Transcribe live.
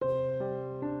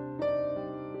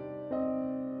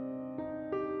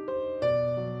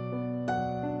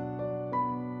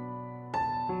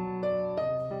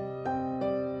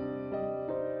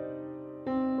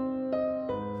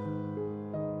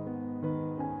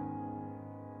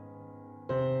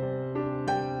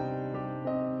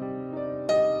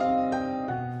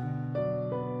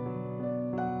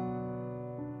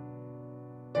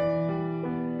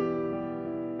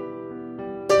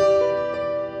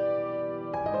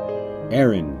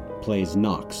Aaron plays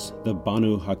Knox, the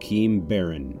Banu Hakim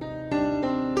Baron.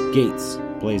 Gates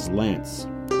plays Lance,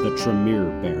 the Tremere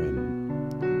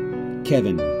Baron.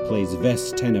 Kevin plays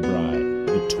Ves Tenebrae,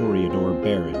 the Toreador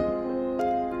Baron.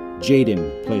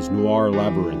 Jaden plays Noir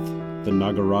Labyrinth, the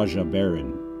Nagaraja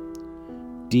Baron.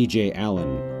 DJ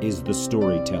Allen is the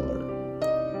Storyteller.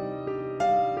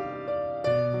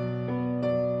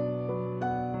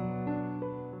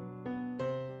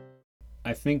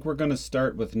 I think we're going to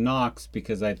start with Knox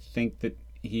because I think that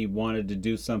he wanted to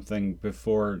do something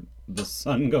before the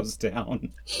sun goes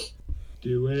down.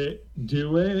 Do it.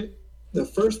 Do it. The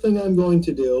first thing I'm going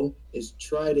to do is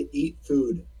try to eat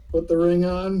food. Put the ring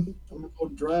on. I'm going to go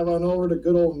drive on over to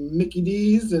good old Mickey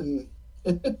D's and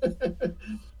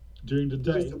During the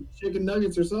day. some chicken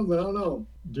nuggets or something. I don't know.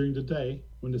 During the day,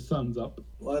 when the sun's up.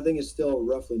 Well, I think it's still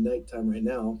roughly nighttime right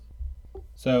now.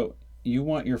 So, you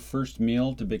want your first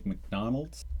meal to be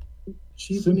McDonald's?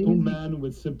 Cheap and Simple easy. man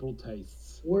with simple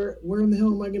tastes. Where in the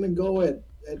hell am I going to go at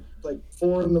like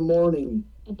 4 in the morning?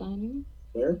 A diner?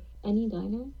 Where? Any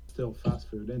diner? Still fast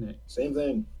food, innit? Same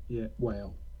thing. Yeah,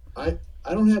 well. I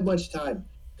don't have much time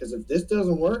because if this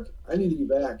doesn't work, I need to be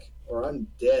back or I'm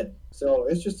dead. So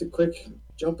it's just a quick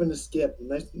jump and a skip,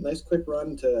 nice quick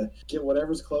run to get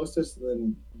whatever's closest and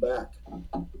then back.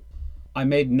 I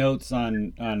made notes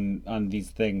on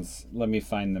these things. Let me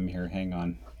find them here. Hang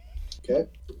on. Okay.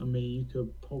 I mean, you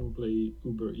could probably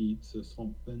Uber Eats or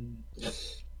something.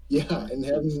 Yeah, and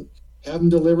have them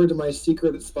delivered to my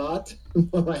secret spot,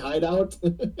 my hideout.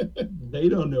 They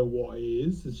don't know what it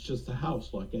is. It's just a house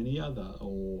like any other,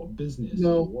 or a business,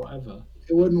 No. or whatever.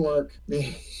 It wouldn't work.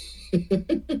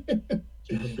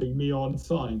 Just a big neon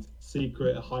sign,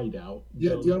 secret hideout.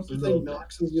 Yeah, do you honestly think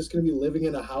Knox is just going to be living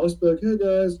in a house? Be like, hey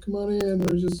guys, come on in.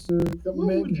 There's just a couple Where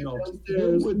man would caves Knox, where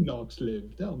downstairs. would Knox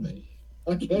live? Tell me.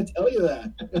 I can't tell you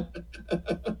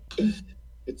that.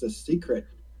 It's a secret.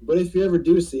 But if you ever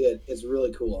do see it, it's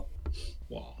really cool.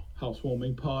 Wow,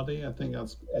 housewarming party. I think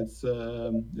it's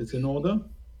in order.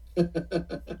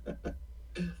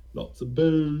 Lots of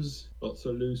booze, lots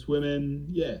of loose women.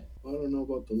 Yeah. I don't know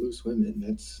about the loose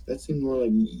women. That seems more like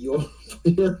your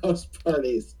house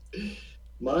parties.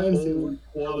 Mine seem All like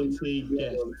quality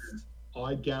guests.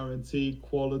 I guarantee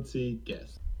quality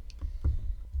guests.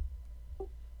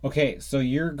 Okay, so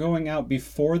you're going out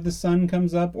before the sun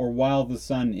comes up or while the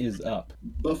sun is up?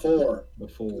 before. I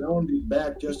Before. want to be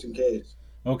back just in case.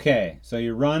 Okay, so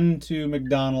you run to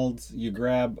McDonald's, you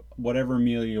grab whatever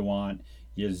meal you want,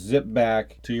 you zip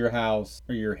back to your house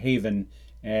or your haven,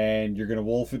 and you're gonna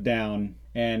wolf it down,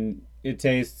 and it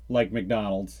tastes like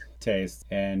McDonald's tastes.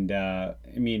 And I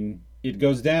mean, it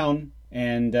goes down,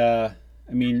 and I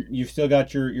mean, you've still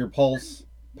got your pulse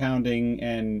pounding,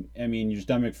 and I mean, your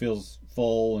stomach feels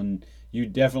full, and you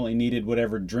definitely needed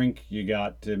whatever drink you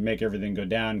got to make everything go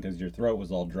down because your throat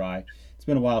was all dry. It's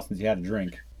been a while since you had a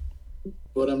drink.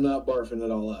 But I'm not barfing it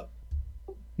all up.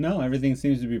 No, everything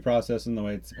seems to be processing the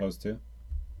way it's supposed to.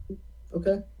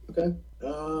 Okay.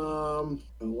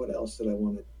 What else did I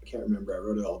want to? I can't remember. I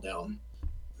wrote it all down.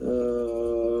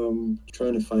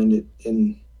 Trying to find it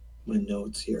in my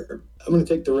notes here. I'm gonna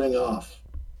take the ring off.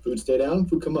 Food stay down.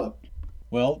 Food come up.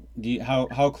 Well,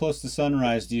 how close to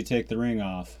sunrise do you take the ring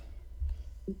off?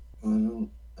 I don't know.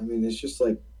 I mean, it's just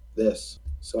like this.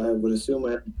 So I would assume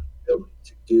I have to be able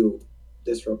to do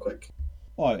this real quick.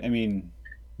 Well, I mean,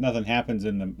 nothing happens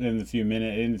in the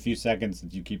few seconds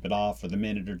that you keep it off, or the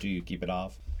minute or two you keep it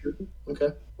off. Okay.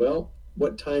 Well,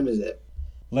 what time is it?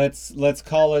 Let's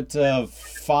call it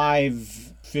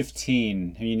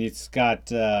 5:15. I mean, it's got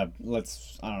I don't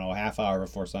know, a half hour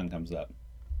before sun comes up.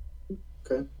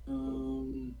 Okay.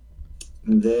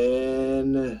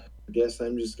 Then I guess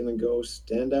I'm just gonna go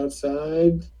stand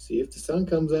outside, see if the sun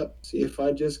comes up, see if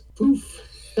I just poof.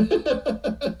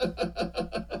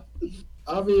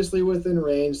 Obviously within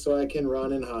range, so I can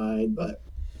run and hide. But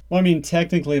Well, I mean,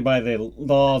 technically, by the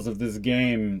laws of this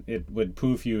game, it would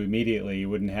poof you immediately. You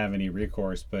wouldn't have any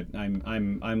recourse. But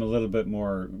I'm a little bit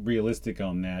more realistic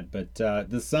on that. But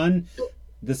the sun.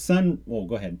 Oh,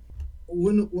 go ahead.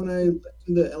 when I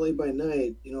listened to LA by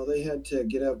Night, they had to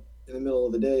get up in the middle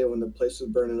of the day when the place was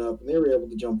burning up, and they were able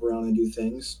to jump around and do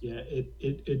things. Yeah,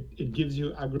 it gives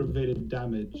you aggravated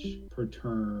damage per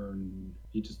turn.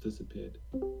 He just disappeared.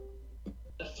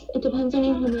 It depends on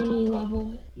your humanity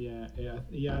level. Yeah.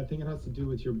 I think it has to do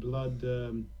with your blood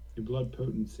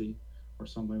potency or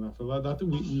something like that. I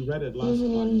think we read it last time.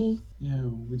 Humanity. Yeah,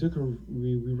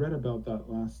 we read about that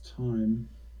last time.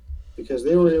 Because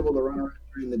they were able to run around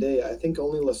during the day. I think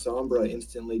only La Sombra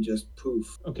instantly just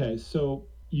poof. Okay, so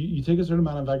you take a certain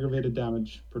amount of aggravated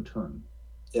damage per turn.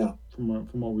 Yeah. From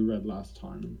what we read last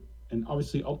time, and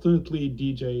obviously ultimately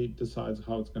DJ decides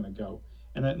how it's going to go,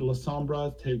 and then La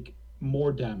Sombra take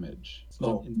more damage. It's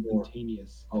not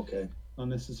instantaneous. Okay. Not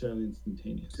necessarily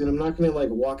instantaneous. And I'm not gonna like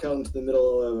walk out into the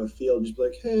middle of a field and just be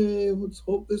like, "Hey, let's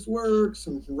hope this works.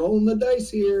 I'm rolling the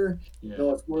dice here." Yeah.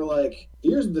 No, it's more like,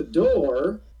 "Here's the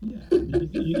door." Yeah,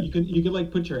 you can like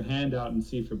put your hand out and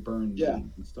see if it burns. Yeah,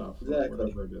 and stuff. exactly. Or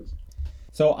whatever it is.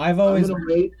 So I've always. I'm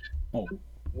gonna wait. Oh.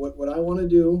 What I want to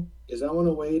do is I want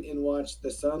to wait and watch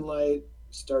the sunlight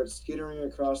start skittering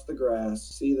across the grass,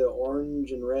 see the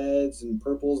orange and reds and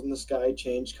purples in the sky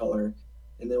change color,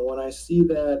 and then when I see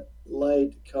that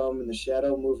light come and the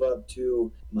shadow move up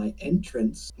to my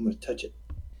entrance, I'm gonna touch it.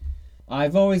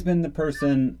 I've always been the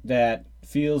person that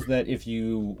feels that if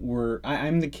you were,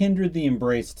 I'm the kindred the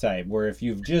embrace type, where if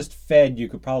you've just fed, you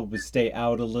could probably stay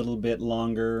out a little bit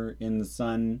longer in the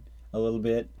sun, a little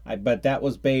bit. But that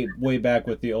was way back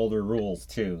with the older rules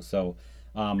too. So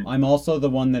I'm also the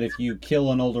one that if you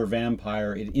kill an older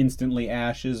vampire, it instantly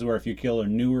ashes, or if you kill a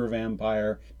newer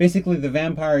vampire, basically the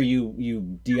vampire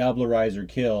you diablerize or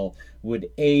kill would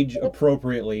age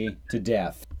appropriately to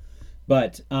death.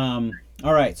 But all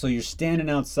right, so you're standing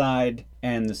outside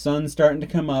and the sun's starting to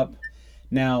come up.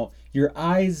 Now, your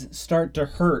eyes start to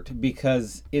hurt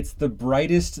because it's the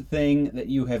brightest thing that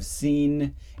you have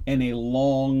seen in a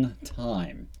long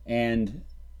time. And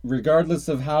regardless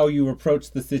of how you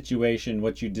approach the situation,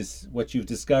 what you've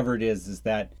discovered is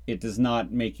that it does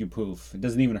not make you poof. It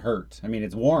doesn't even hurt. I mean,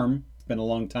 it's warm. It's been a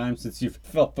long time since you've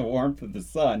felt the warmth of the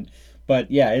sun.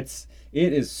 But yeah, it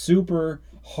is super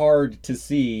hard to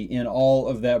see in all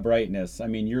of that brightness. I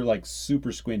mean, you're like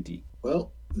super squinty.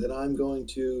 Well, then I'm going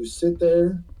to sit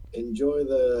there, enjoy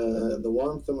the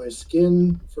warmth of my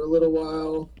skin for a little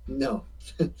while. No,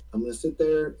 I'm going to sit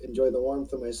there, enjoy the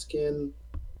warmth of my skin,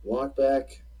 walk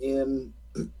back in,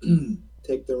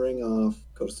 take the ring off,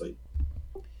 go to sleep.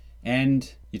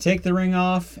 And you take the ring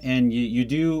off, and you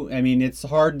do, I mean, it's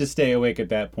hard to stay awake at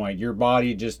that point. Your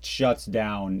body just shuts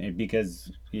down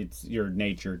because it's your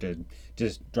nature to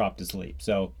just drop to sleep.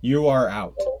 So you are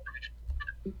out.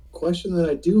 Question that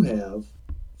I do have,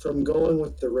 from going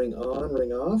with the ring on,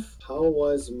 ring off, how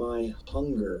was my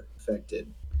hunger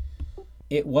affected?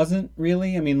 It wasn't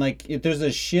really. I mean, like, if there's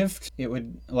a shift, it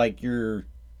would, like your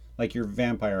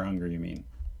vampire hunger, you mean?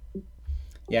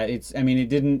 Yeah, it's, I mean, it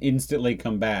didn't instantly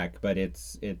come back, but it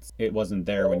wasn't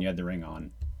there when you had the ring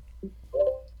on.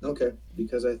 Okay,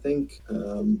 because I think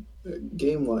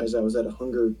game-wise, I was at a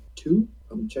hunger 2.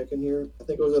 I'm checking here. I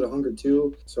think I was at a hunger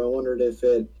 2, so I wondered if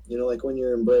it, like when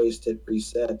you're embraced, it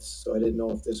resets. So I didn't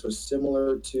know if this was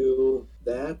similar to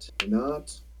that or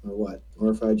not, or what, or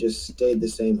if I just stayed the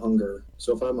same hunger.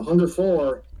 So if I'm a hunger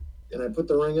 4 and I put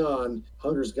the ring on,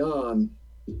 hunger's gone.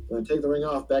 When I take the ring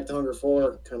off, back to hunger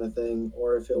 4 kind of thing,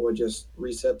 or if it would just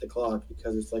reset the clock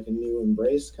because it's like a new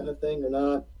embrace kind of thing or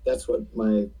not. That's what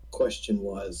my question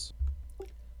was.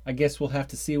 I guess we'll have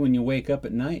to see when you wake up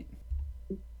at night.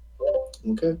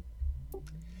 Okay.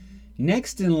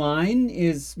 Next in line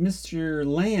is Mr.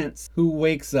 Lance, who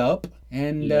wakes up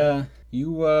and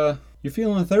you're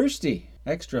feeling thirsty,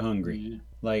 extra hungry,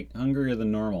 like hungrier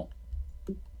than normal.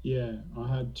 Yeah,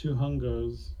 I had 2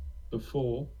 hungers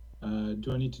before.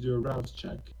 Do I need to do a rouse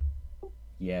check?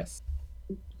 Yes.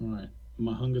 All right.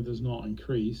 My hunger does not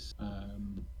increase,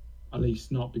 at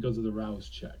least not because of the rouse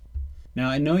check. Now,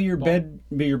 I know your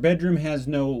bedroom has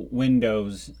no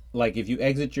windows. Like, if you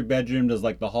exit your bedroom, does,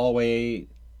 like, the hallway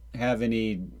have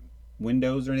any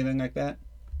windows or anything like that?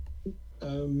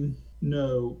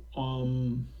 No.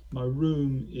 My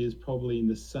room is probably in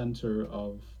the center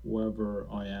of wherever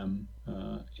I am,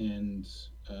 and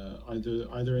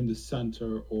either in the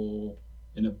center or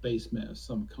in a basement of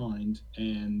some kind.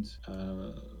 And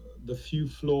the few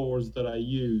floors that I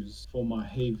use for my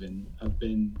haven have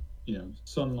been,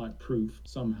 sunlight proof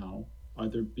somehow,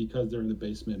 either because they're in the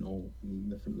basement or in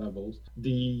different levels.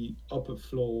 The upper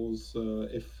floors,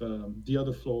 if the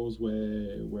other floors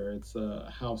where it's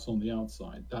a house on the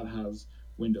outside, that has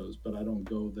windows, but I don't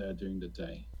go there during the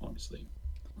day, honestly.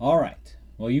 All right.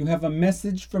 Well, you have a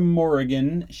message from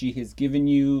Morrigan. She has given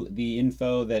you the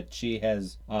info that she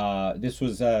has.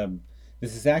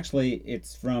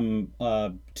 It's from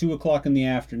 2:00 in the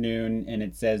afternoon, and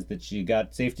it says that she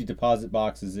got safety deposit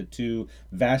boxes at 2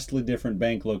 vastly different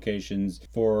bank locations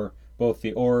for both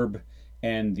the orb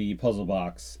and the puzzle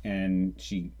box, and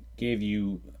she gave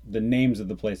you the names of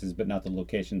the places, but not the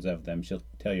locations of them. She'll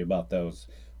tell you about those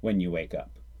when you wake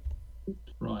up.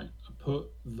 Right. I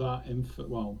put that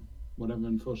info, whatever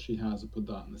info she has, I put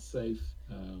that in the safe,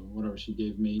 whatever she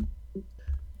gave me.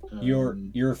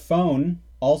 Your phone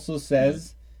also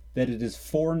says that it is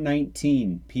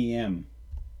 4:19 p.m.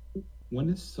 When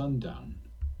is sundown?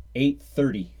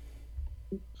 8:30.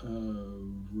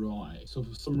 Right. So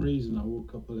for some reason I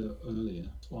woke up a little earlier.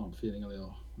 That's why I'm feeling a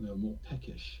little more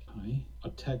peckish. I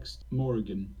text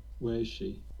Morgan. Where is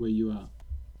she? Where you at?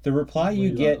 The reply Where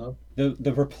you get at, love?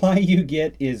 the reply you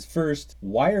get is, first,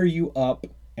 why are you up?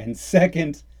 And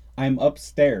second, I'm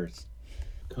upstairs.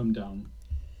 Come down.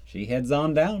 She heads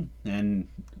on down and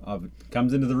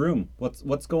comes into the room.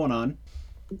 What's going on?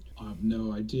 I have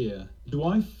no idea. Do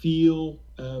I feel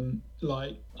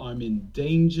like I'm in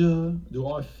danger? Do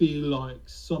I feel like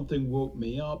something woke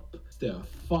me up? Is there a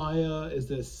fire? Is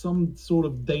there some sort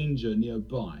of danger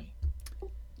nearby?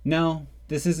 No,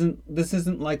 this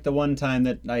isn't like the one time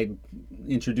that I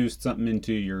introduced something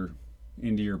into your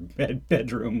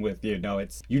bedroom with you. No,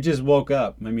 it's you just woke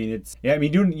up. I mean, you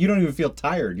don't even feel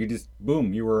tired. You just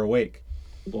boom, you were awake.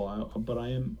 But I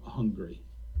am hungry.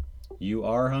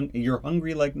 You're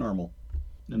hungry like normal.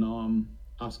 And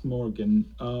ask Morgan.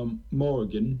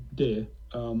 Morgan, dear,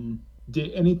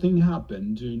 did anything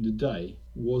happen during the day?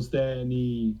 Was there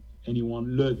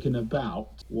anyone lurking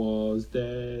about? Was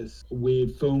there a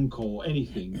weird phone call?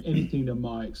 Anything that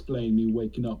might explain me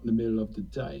waking up in the middle of the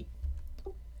day?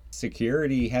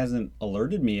 Security hasn't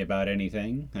alerted me about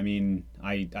anything. I mean,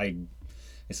 I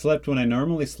slept when I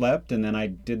normally slept, and then I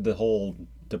did the whole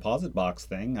deposit box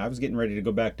thing. I was getting ready to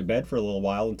go back to bed for a little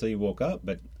while until you woke up,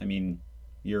 but I mean,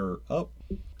 you're up.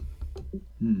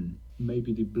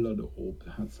 Maybe the blood orb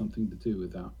had something to do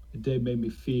with that. It did make me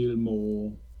feel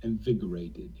more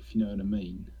invigorated, if you know what I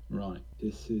mean. Right.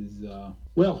 This is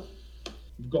well,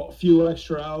 we've got a few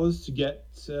extra hours to get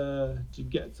a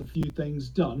few things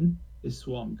done. This is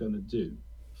what I'm gonna do.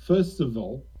 First of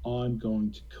all, I'm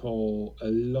going to call a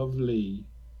lovely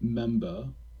member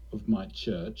of my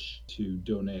church to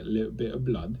donate a little bit of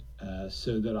blood,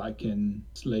 so that I can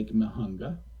slake my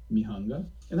hunger.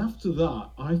 And after that,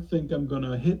 I think I'm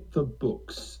gonna hit the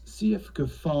books, see if I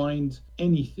could find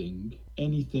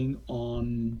anything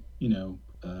on,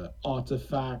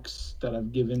 artifacts that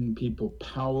have given people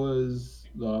powers,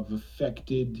 that have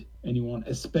affected anyone,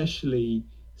 especially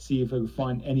see if I could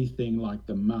find anything like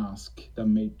the mask that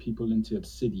made people into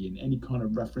obsidian, any kind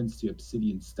of reference to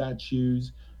obsidian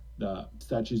statues, the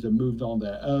statues that moved on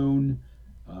their own,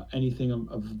 anything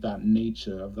of that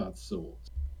nature, of that sort.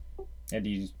 And do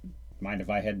you mind if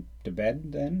I head to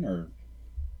bed then, or?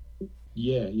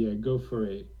 Yeah, go for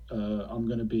it. I'm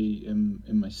gonna be in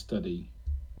my study.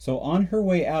 So on her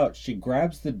way out, she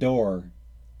grabs the door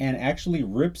and actually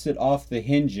rips it off the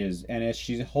hinges, and as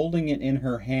she's holding it in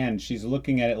her hand, she's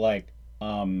looking at it like,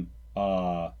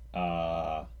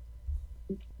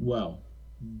 Well,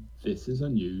 this is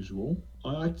unusual.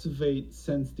 I activate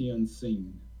Sense the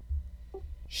Unseen.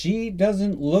 She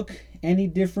doesn't look any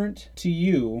different to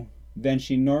you than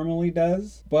she normally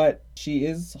does, but she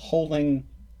is holding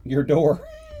your door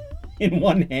in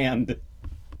one hand.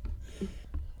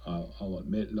 I'll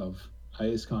admit, love, it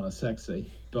is kind of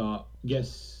sexy, but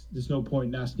guess there's no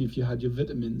point in asking if you had your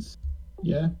vitamins.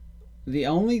 Yeah? The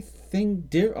only thing,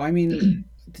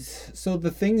 so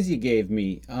the things you gave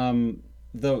me,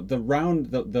 the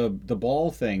round, the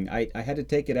ball thing, I had to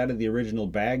take it out of the original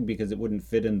bag because it wouldn't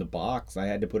fit in the box. I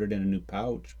had to put it in a new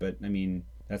pouch, but I mean,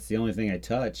 that's the only thing I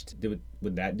touched.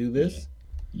 Would that do this?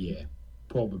 Yeah,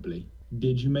 probably.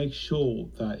 Did you make sure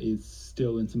that it's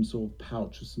still in some sort of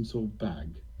pouch or some sort of bag?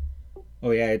 Oh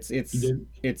yeah,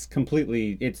 it's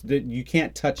completely, you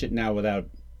can't touch it now without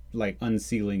like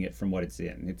unsealing it from what it's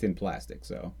in. It's in plastic,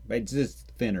 so it's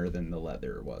just thinner than the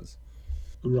leather was.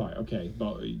 Right, okay,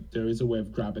 but there is a way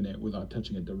of grabbing it without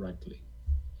touching it directly.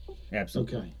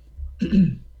 Absolutely.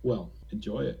 Okay. Well,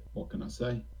 enjoy it. What can I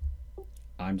say?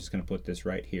 I'm just going to put this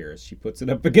right here. She puts it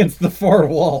up against the far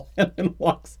wall and then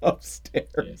walks upstairs.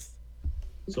 Yes.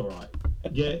 It's all right.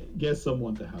 Get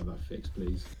someone to have that fixed,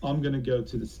 please. I'm going to go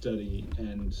to the study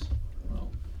and,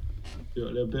 well, do a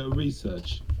little bit of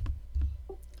research.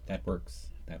 That works.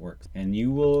 And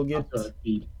you will get... After I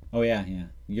feed. Oh, yeah.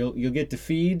 You'll get to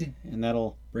feed, and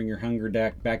that'll bring your hunger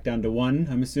back down to 1,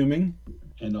 I'm assuming.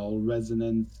 And I'll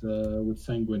resonance with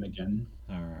sanguine again.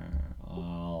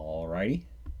 Alrighty.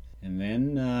 And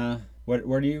then, what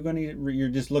are you going to... You're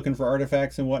just looking for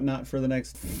artifacts and whatnot for the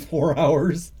next 4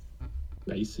 hours?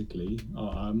 Basically.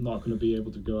 I'm not going to be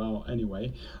able to go out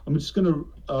anyway. I'm just going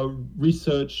to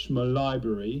research my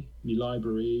library,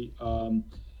 and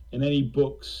any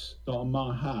books that I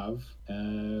might have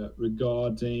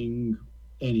regarding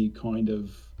any kind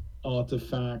of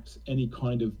artifacts, any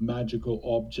kind of magical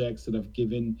objects that have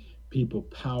given people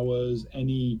powers,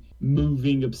 any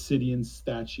moving obsidian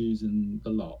statues and the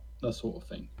lot, that sort of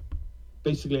thing.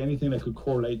 Basically anything that could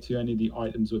correlate to any of the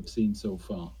items we've seen so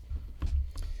far.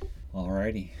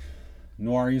 Alrighty.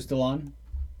 Noir, are you still on?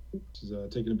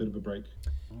 Just taking a bit of a break.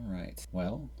 All right.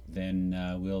 Well, then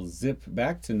we'll zip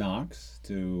back to Nox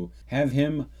to have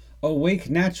him awake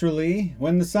naturally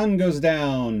when the sun goes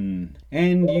down.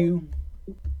 And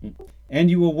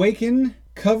you awaken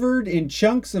covered in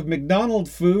chunks of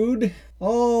McDonald's food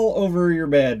all over your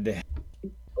bed.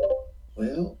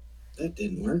 Well, that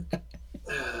didn't work.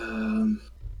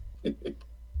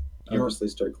 Obviously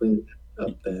start cleaning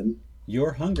up then.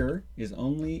 Your hunger is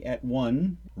only at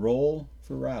 1. Roll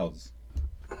for rouse.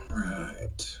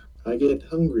 Right. I get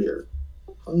hungrier.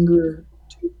 Hunger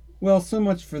 2. Well, so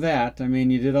much for that. I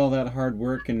mean, you did all that hard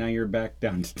work, and now you're back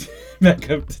down to back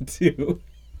up to 2.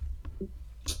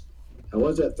 I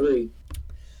was at 3.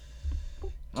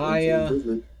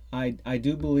 I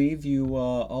do believe you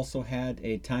also had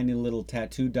a tiny little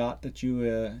tattoo dot that you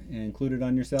included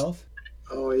on yourself.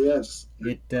 Oh yes.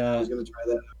 I was gonna try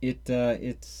that.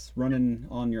 It's running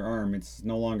on your arm. It's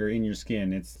no longer in your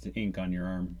skin. It's the ink on your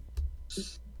arm.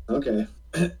 Okay.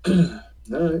 All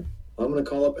right. I'm gonna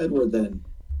call up Edward then.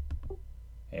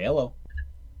 Hey, hello.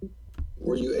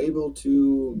 Were you able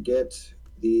to get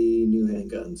the new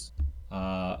handguns?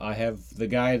 I have the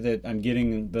guy that I'm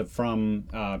getting from.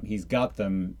 He's got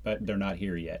them, but they're not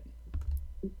here yet.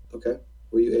 Okay.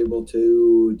 Were you able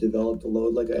to develop the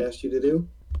load like I asked you to do?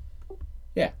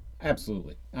 Yeah,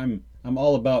 absolutely. I'm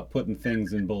all about putting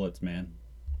things in bullets, man.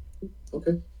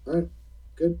 Okay. All right.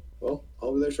 Good. Well,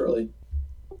 I'll be there shortly.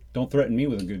 Don't threaten me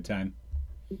with a good time.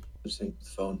 Just hang up the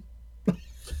phone.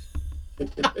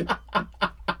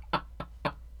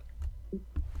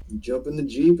 Jump in the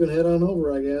Jeep and head on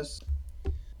over, I guess.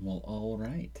 Well, all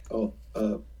right. Oh,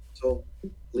 so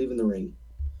leaving the ring.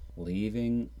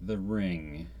 Leaving the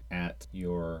ring at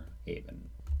your haven.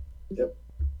 Yep.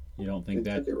 You don't think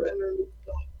that? Took it right underneath.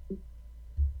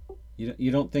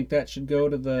 You don't think that should go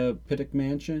to the Pittock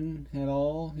Mansion at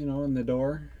all? You know, in the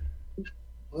door.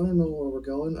 I don't know where we're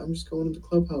going. I'm just going to the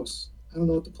clubhouse. I don't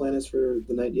know what the plan is for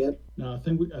the night yet. No, I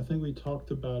think we talked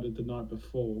about it the night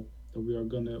before that we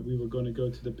were gonna go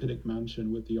to the Pittock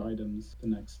Mansion with the items the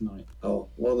next night. Oh,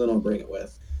 well then I'll bring it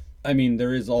with. I mean,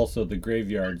 there is also the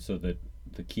graveyard so that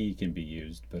the key can be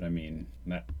used, but I mean,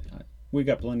 we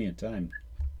got plenty of time.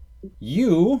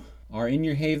 You are in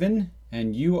your haven,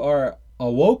 and you are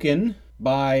awoken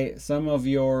by some of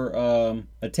your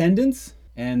attendants,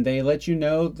 and they let you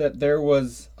know that there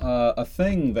was a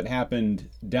thing that happened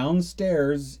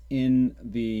downstairs in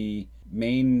the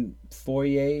main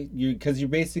foyer. Because you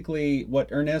basically,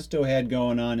 what Ernesto had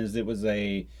going on is it was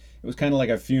kind of like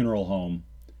a funeral home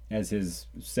as his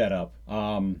setup.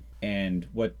 And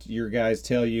what your guys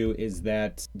tell you is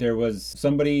that there was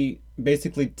somebody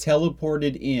basically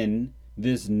teleported in,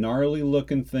 this gnarly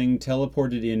looking thing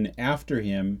teleported in after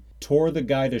him, tore the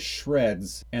guy to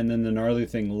shreds, and then the gnarly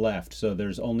thing left. So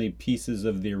there's only pieces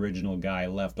of the original guy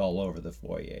left all over the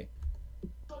foyer.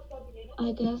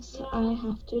 I guess I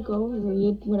have to go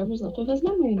read whatever's left of his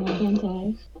memory now, can't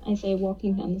I? I say,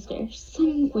 walking down the stairs.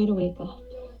 Some way to wake up.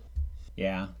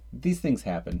 Yeah, these things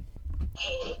happen.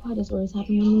 Why does always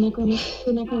happen when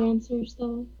the necromancers,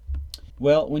 though?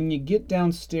 Well, when you get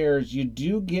downstairs, you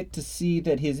do get to see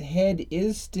that his head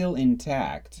is still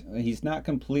intact. He's not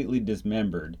completely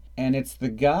dismembered. And it's the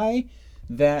guy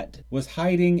that was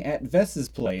hiding at Vess's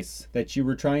place that you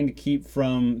were trying to keep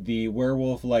from the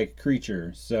werewolf-like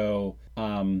creature. So,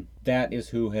 that is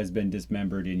who has been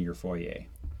dismembered in your foyer.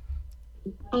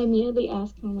 I immediately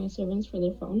ask one of my servants for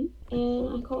their phone, and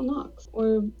I call Knox.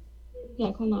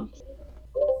 I call Knox.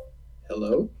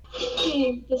 Hello?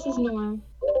 Hey, this is Nora.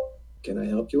 Can I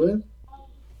help you with?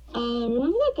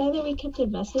 Remember that guy that we kept at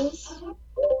Vess's?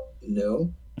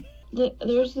 No.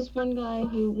 There's this one guy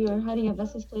who we were hiding at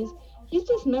Vess's place. He's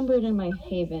dismembered in my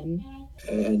haven.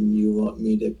 And you want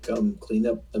me to come clean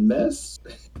up the mess?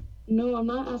 No, I'm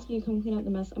not asking you to come clean up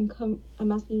the mess. I'm trying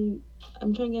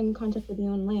to get in contact with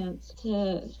you and Lance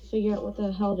to figure out what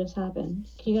the hell just happened.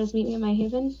 Can you guys meet me at my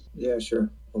haven? Yeah, sure.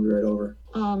 I'll be right over.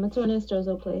 It's Ernesto's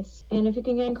place. And if you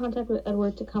can get in contact with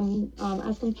Edward to come,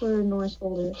 ask him for Norris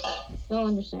folders. They'll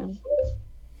understand.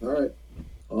 All right.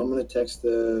 Well, I'm gonna text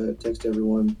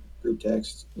everyone, group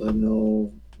text, let them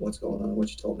know what's going on, what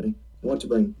you told me, and what to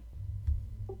bring.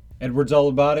 Edward's all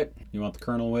about it. You want the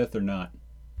colonel with or not?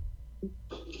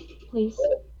 Please.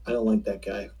 I don't like that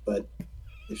guy, but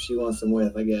if she wants him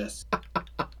with, I guess.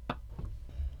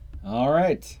 All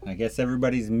right. I guess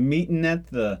everybody's meeting at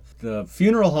the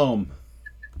funeral home.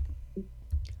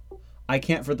 I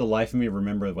can't for the life of me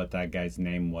remember what that guy's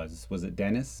name was. Was it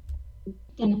Dennis?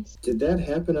 Dennis. Did that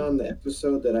happen on the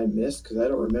episode that I missed? Because I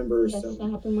don't remember. Yes, that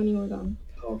happened when you were gone.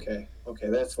 Oh, Okay,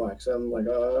 that's why. Because I'm like,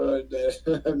 I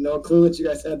have no clue that you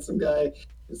guys had some guy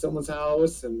in someone's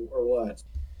house or what.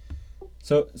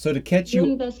 So to catch You you,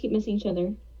 and Bess keep missing each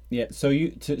other. yeah. So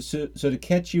to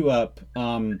catch you up,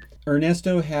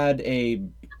 Ernesto had a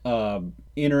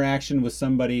interaction with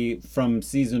somebody from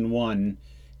season 1,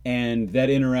 and that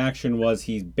interaction was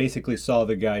he basically saw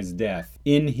the guy's death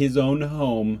in his own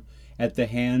home at the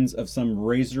hands of some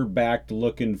razor-backed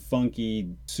looking funky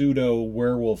pseudo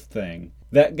werewolf thing.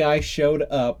 That guy showed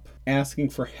up asking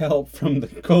for help from the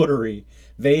coterie.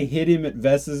 They hid him at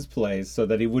Vess's place so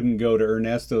that he wouldn't go to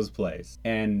Ernesto's place.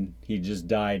 And he just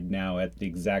died now at the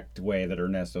exact way that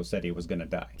Ernesto said he was going to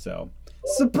die. So,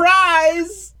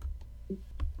 surprise!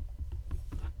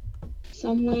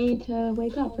 Some way to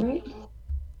wake up, right?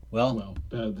 Well,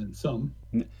 better than some.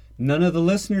 None of the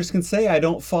listeners can say I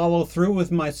don't follow through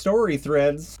with my story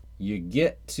threads. You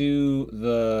get to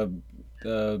the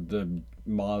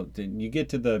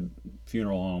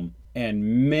funeral home,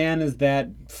 and man, is that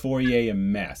foyer a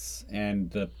mess.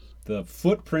 And the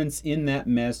footprints in that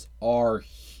mess are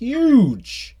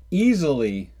huge,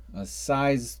 easily a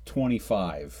size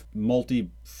 25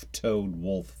 multi-toed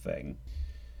wolf thing.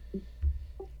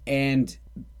 And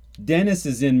Dennis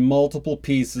is in multiple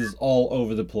pieces all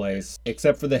over the place,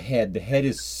 except for the head. The head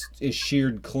is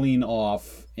sheared clean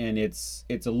off, and it's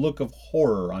a look of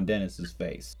horror on Dennis's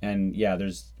face. And yeah,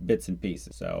 there's bits and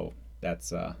pieces. So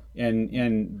that's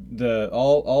and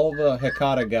all the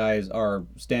Hecata guys are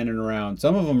standing around.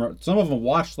 Some of them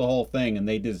watched the whole thing, and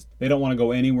they don't want to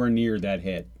go anywhere near that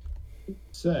head.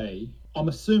 I'm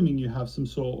assuming you have some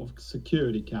sort of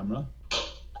security camera.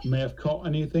 May have caught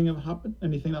anything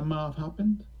that might have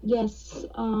happened. Yes.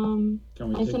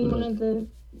 I sent one of the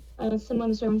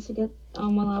servants to get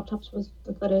my laptops with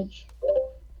the footage.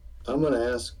 I'm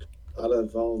gonna ask, out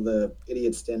of all the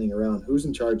idiots standing around, who's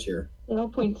in charge here? They all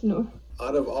point to north.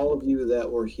 Out of all of you that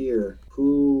were here,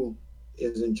 who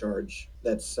is in charge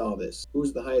that saw this?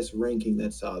 Who's the highest ranking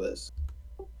that saw this?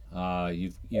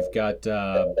 You've got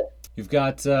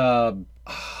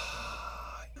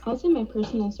I'll say my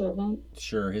personal servant.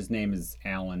 Sure, his name is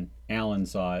Alan. Alan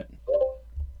saw it.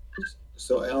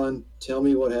 So, Alan, tell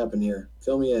me what happened here.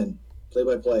 Fill me in. Play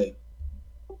by play.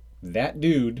 That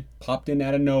dude popped in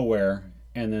out of nowhere,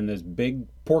 and then this big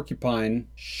porcupine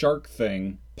shark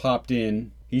thing popped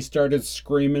in. He started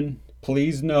screaming,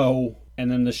 "Please no!" And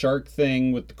then the shark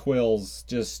thing with the quills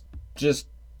just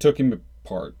took him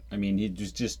apart. I mean, he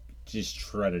just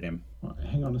shredded him. Right,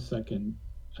 hang on a second.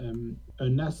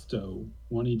 Ernesto,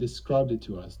 when he described it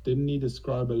to us, didn't he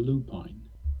describe a lupine?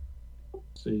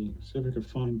 See if we can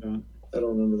find that. I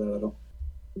don't remember that at all.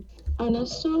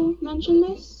 Ernesto mentioned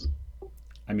this?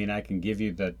 I mean, I can give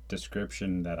you the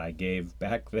description that I gave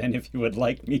back then if you would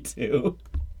like me to.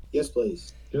 Yes,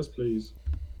 please. Yes, please.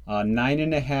 A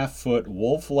 9.5-foot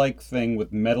wolf-like thing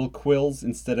with metal quills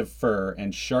instead of fur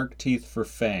and shark teeth for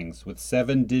fangs, with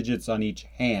 7 digits on each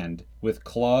hand, with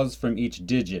claws from each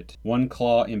digit. One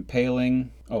claw impaling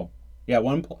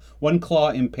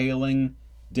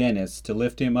Dennis to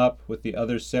lift him up, with the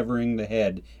other severing the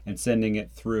head and sending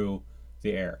it through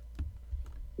the air.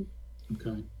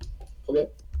 Okay.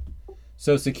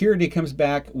 So security comes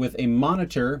back with a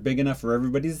monitor big enough for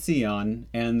everybody to see on,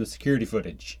 and the security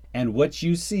footage. And what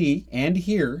you see and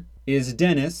hear is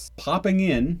Dennis popping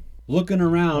in, looking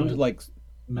around like...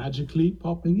 Magically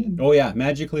popping in? Oh yeah,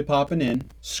 magically popping in,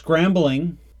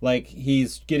 scrambling like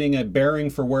he's getting a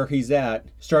bearing for where he's at,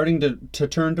 starting to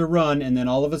turn to run, and then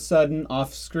all of a sudden,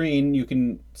 off screen, you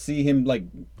can see him like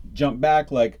jump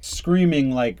back, like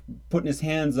screaming, like putting his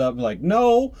hands up, like,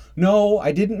 no,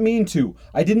 I didn't mean to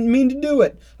do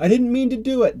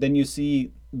it. Then you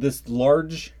see this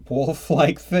large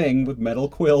wolf-like thing with metal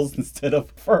quills instead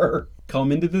of fur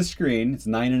come into the screen. It's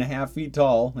 9.5 feet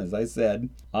tall, as I said.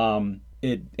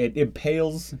 It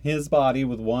impales his body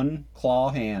with one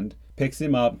claw hand, picks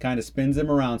him up, kind of spins him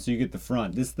around so you get the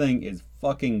front. This thing is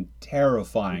fucking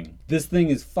terrifying. This thing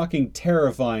is fucking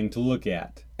terrifying to look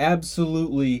at.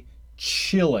 Absolutely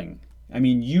chilling. I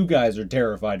mean, you guys are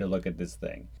terrified to look at this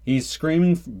thing. He's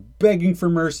screaming, begging for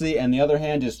mercy, and the other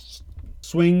hand just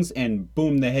swings, and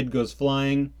boom, the head goes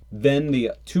flying. Then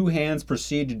the two hands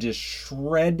proceed to just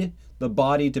shred the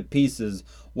body to pieces,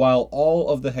 while all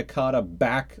of the Hecata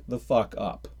back the fuck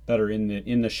up that are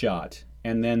in the shot.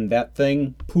 And then that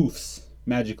thing poofs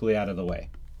magically out of the way.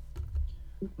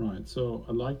 Right, so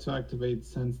I'd like to activate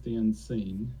Sense the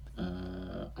Unseen.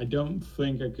 I don't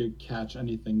think I could catch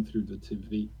anything through the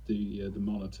TV, the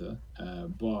monitor.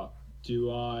 But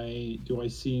do I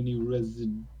see any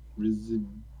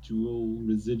residual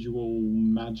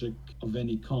magic of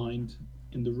any kind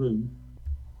in the room?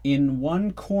 In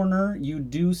one corner, you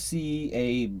do see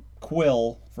a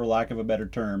quill, for lack of a better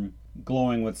term,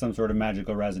 glowing with some sort of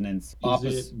magical resonance.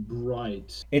 Is it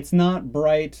bright? It's not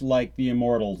bright like the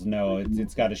Immortals, no.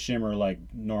 It's got a shimmer like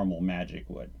normal magic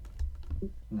would.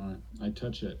 Alright, I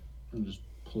touch it and just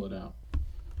pull it out.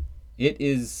 It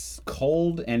is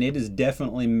cold and it is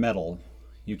definitely metal.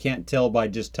 You can't tell by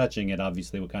just touching it,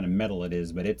 obviously, what kind of metal it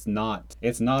is, but it's not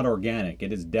organic.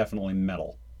 It is definitely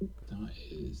metal. That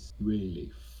is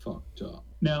really fucked up.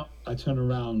 Now, I turn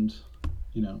around,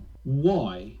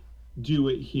 why do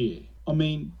it here? I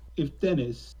mean, if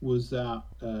Dennis was at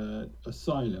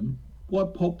Asylum, why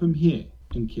pop him here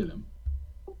and kill him?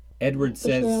 Edward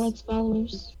says... Betrayal likes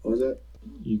followers. What was that?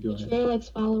 You go ahead. Betrayal likes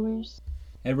followers.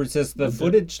 Edward says the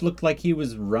footage looked like he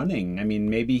was running. I mean,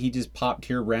 maybe he just popped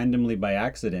here randomly by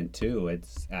accident, too.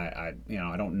 I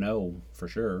don't know for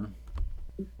sure.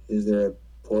 Is there a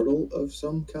portal of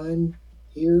some kind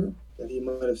here that he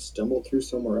might have stumbled through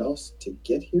somewhere else to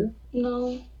get here?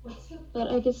 No,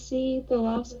 but I could see the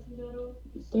last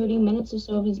 30 minutes or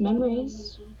so of his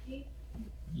memories.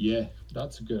 Yeah,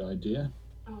 that's a good idea.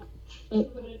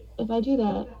 But if I do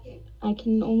that, I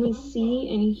can only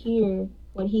see and hear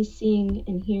what he's seeing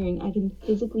and hearing. I can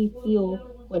physically feel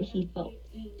what he felt.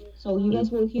 So you guys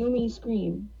will hear me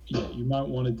scream. Yeah, you might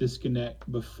want to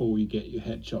disconnect before you get your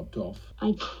head chopped off.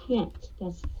 I can't,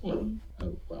 that's the thing.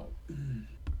 Oh, well.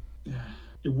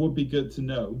 It would be good to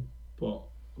know, but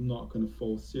I'm not going to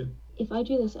force you. If I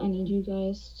do this, I need you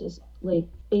guys to just,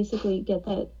 basically get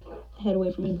that head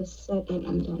away from me the second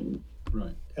I'm done.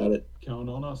 Right. Got it. Count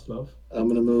on us, love. I'm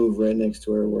going to move right next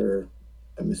to her where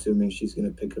I'm assuming she's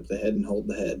going to pick up the head and hold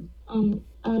the head. Out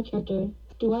of character,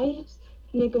 do I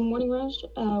make a morning rush,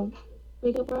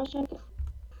 wake up rush check?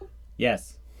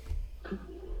 Yes.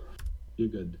 You're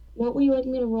good. What would you like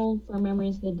me to roll for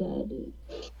Memories of the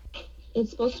Dead?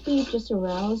 It's supposed to be just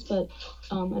aroused, but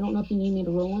I don't know if you need me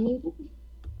to roll anything.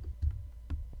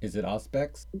 Is it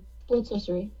Auspex? Blood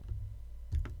sorcery.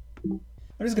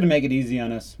 I'm just going to make it easy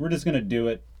on us. We're just going to do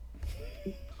it.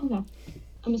 Okay.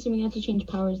 I'm assuming I have to change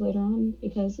powers later on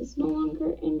because it's no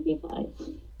longer in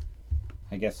V5.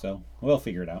 I guess so. We'll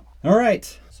figure it out. All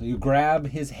right. So you grab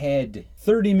his head.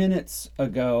 30 minutes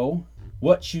ago,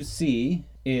 what you see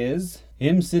is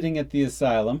him sitting at the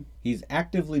asylum. He's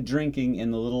actively drinking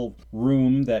in the little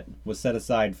room that was set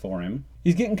aside for him.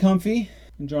 He's getting comfy,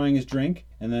 enjoying his drink,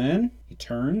 and then he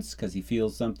turns because he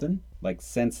feels something,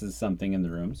 senses something in the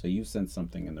room. So you sense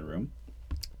something in the room.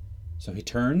 So he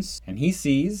turns and he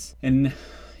sees an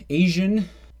Asian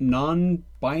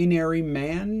non-binary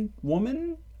man,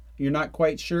 woman. You're not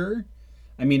quite sure.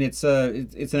 I mean, it's an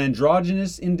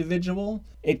androgynous individual.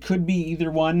 It could be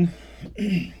either one.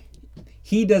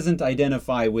 He doesn't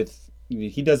identify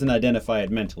it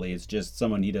mentally. It's just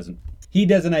someone he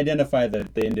doesn't identify the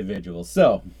individual.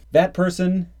 So that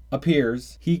person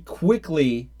appears. He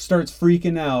quickly starts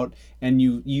freaking out, and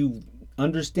you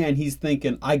understand he's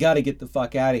thinking, I gotta get the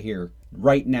fuck out of here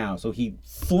right now. So he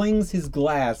flings his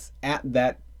glass at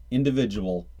that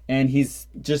individual, and he's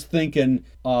just thinking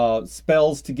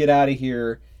spells to get out of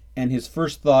here, and his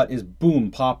first thought is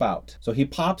boom, pop out. So he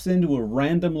pops into a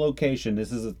random location.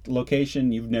 This is a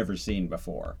location you've never seen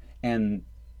before, and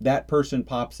that person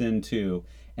pops in too.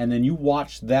 And then you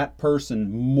watch that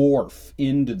person morph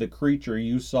into the creature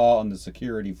you saw on the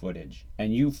security footage.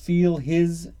 And you feel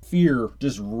his fear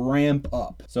just ramp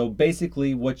up. So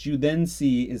basically what you then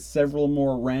see is several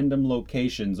more random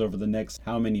locations over the next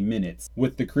how many minutes,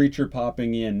 with the creature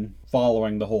popping in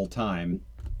following the whole time.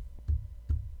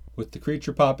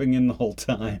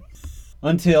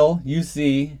 Until you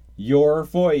see your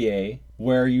foyer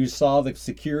where you saw the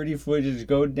security footage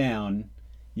go down.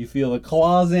 You feel the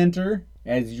claws enter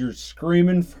as you're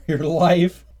screaming for your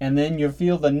life, and then you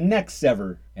feel the neck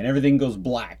sever, and everything goes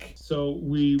black. So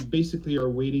we basically are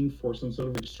waiting for some sort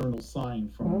of external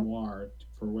sign from Noir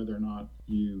for whether or not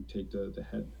you take the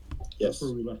head. Yes. That's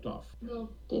where we left off.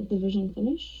 Did the vision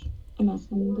finish? I'm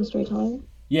asking the storyteller.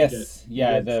 Yes,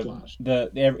 yeah, Flash.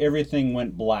 everything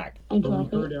went black. I But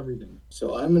drop we heard it. everything.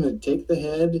 So I'm going to take the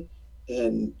head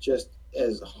and just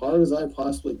as hard as I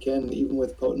possibly can, even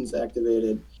with potence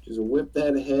activated, just whip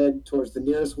that head towards the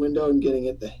nearest window and getting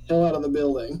it the hell out of the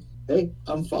building. Hey,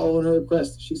 I'm following her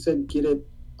request. She said get it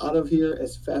out of here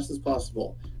as fast as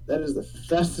possible. That is the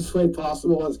fastest way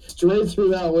possible, is straight through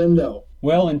that window.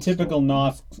 Well, in typical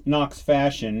Nox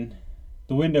fashion,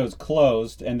 the window is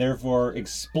closed and therefore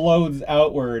explodes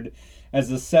outward as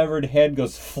the severed head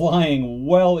goes flying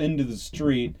well into the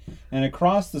street and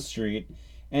across the street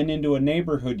and into a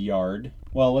neighborhood yard.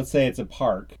 Well, let's say it's a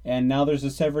park. And now there's a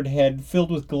severed head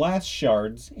filled with glass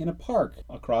shards in a park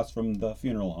across from the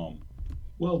funeral home.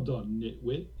 Well done,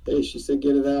 nitwit. Hey, she said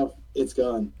get it out. It's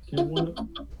gone. Can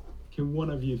one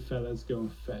of you fellas go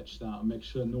and fetch that and make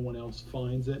sure no one else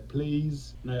finds it,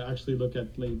 please? And I actually look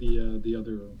at like the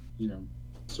other,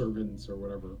 servants or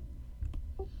whatever.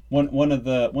 One of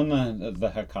the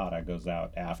Hakata goes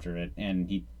out after it, and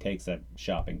he takes a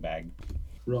shopping bag.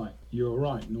 Right, you're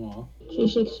right, Noir. She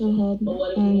shakes her head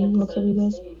and looks at you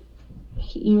guys.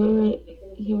 You were right.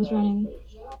 He was running.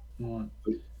 Right.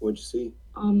 What'd you see?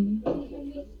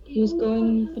 He was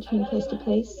going between place to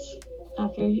place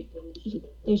after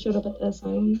they showed up at the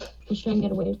asylum. He was trying to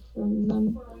get away from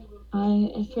them.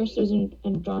 At first, there was an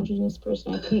androgynous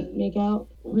person. I couldn't make out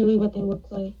really what they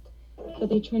looked like, but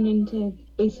they turned into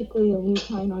basically a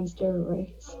lupine on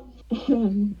steroids.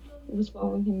 And it was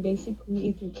following him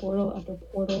basically through portal after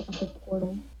portal after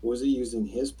portal. Was it using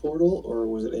his portal, or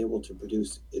was it able to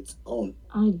produce its own?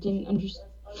 I didn't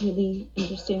really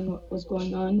understand what was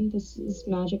going on. This is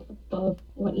magic above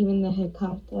what even the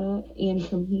Hekata and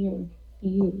from here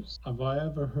use. Have I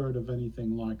ever heard of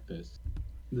anything like this?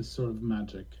 This sort of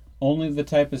magic? Only the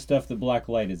type of stuff that Black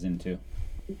Light is into.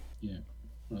 Yeah.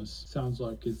 Well, sounds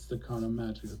like it's the kind of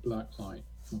magic that Black Light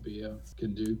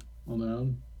can do on their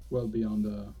own. Well beyond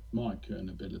my current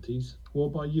abilities. What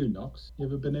about you, Nox? You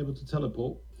ever been able to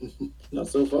teleport? Not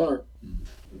so far.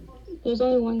 There's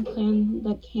only one clan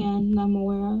that I'm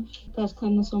aware of. That's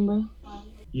Clan La Sombra.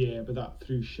 Yeah, but that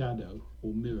through shadow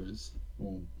or mirrors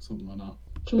or something like that.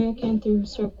 Tremere can through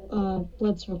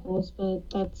blood circles, but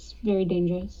that's very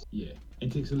dangerous. Yeah,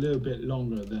 it takes a little bit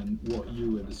longer than what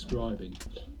you were describing.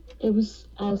 It was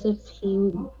as if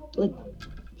he, like,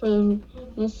 for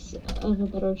less of a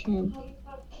better term,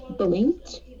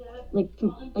 blinked, like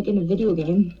in a video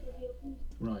game.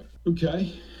 Right.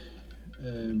 Okay.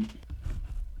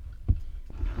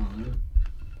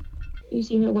 You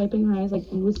see her wiping her eyes,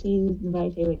 like you would see the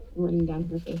vitae like running down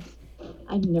her face.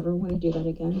 I'd never want to do that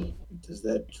again. Does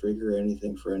that trigger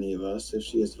anything for any of us if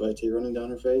she has vitae running down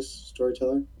her face,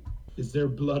 storyteller? Is there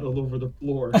blood all over the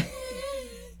floor?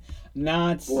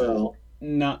 Not well.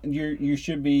 Not you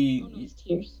should be.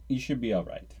 Tears. You should be all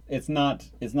right. It's not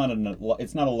a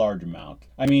large amount.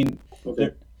 I mean,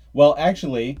 okay. Well,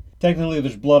 actually, technically,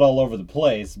 there's blood all over the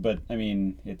place, but I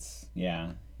mean, it's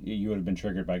you would have been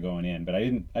triggered by going in, but I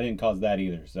didn't cause that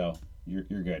either, so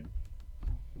you're good.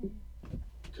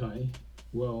 Okay.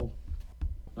 Well,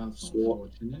 that's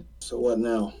unfortunate. So what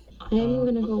now? I'm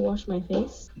gonna go wash my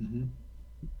face,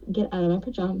 get out of my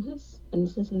pajamas, and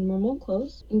this is in normal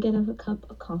clothes, and get a cup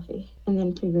of coffee, and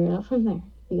then figure it out from there.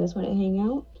 If you guys want to hang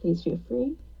out, please feel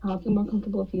free. I'll feel more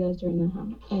comfortable if you guys are in the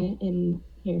house and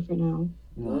here for now.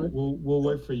 Right. We'll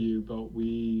wait for you, but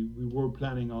we were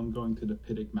planning on going to the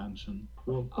Pittock Mansion.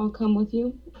 I'll come with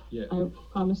you. Yeah. I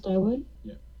promised I would.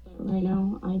 Yeah. But right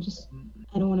now, I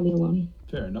don't want to be alone.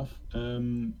 Fair enough.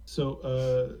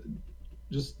 So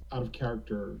just out of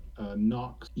character,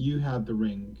 Nox, you had the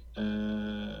ring,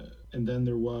 and then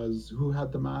there was who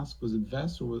had the mask? Was it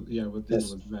Vess or it was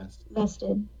Vess? Vess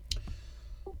did.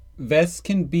 Vess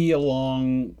can be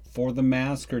along for the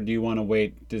mask, or do you want to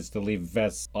wait just to leave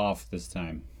Vess off this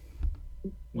time?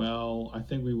 Well, I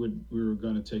think we were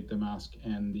going to take the mask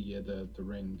and the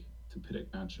ring to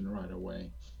Pittock Mansion right away.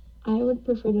 I would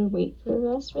prefer to wait for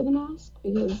Vess for the mask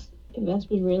because Vess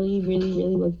was really, really,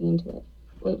 really looking into it.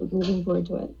 Looking forward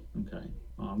to it. Okay.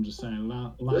 I'm just saying.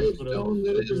 Gravestone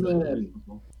that is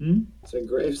then. It's a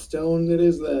gravestone that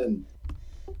is then.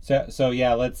 So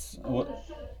yeah, let's.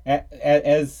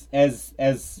 As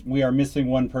we are missing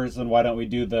one person, why don't we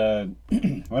do the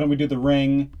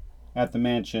ring at the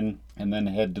mansion and then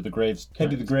head to the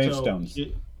gravestones. So,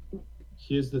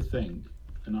 here's the thing,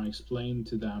 and I explained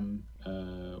to them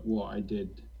what I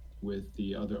did with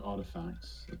the other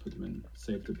artifacts. I put them in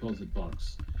safe deposit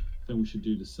box. I think we should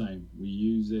do the same. We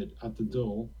use it at the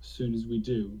door. As soon as we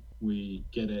do, we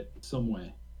get it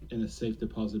somewhere in a safe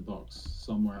deposit box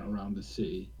somewhere around the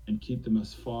city and keep them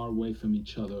as far away from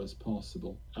each other as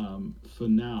possible. For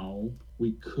now,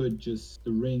 we could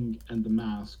the ring and the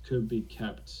mask could be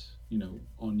kept,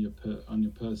 on your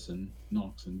person,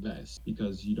 Nox and Vess,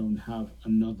 because you don't have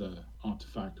another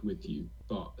artifact with you.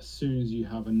 But as soon as you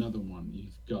have another one,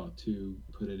 you've got to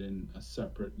put it in a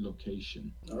separate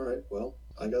location. All right. Well,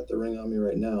 I got the ring on me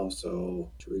right now,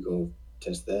 so should we go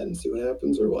test that and see what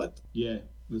happens, or what? Yeah.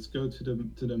 Let's go to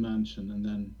the mansion, and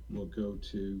then we'll go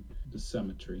to the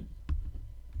cemetery.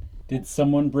 Did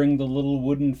someone bring the little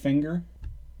wooden finger?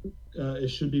 It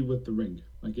should be with the ring.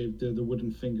 I gave the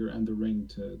wooden finger and the ring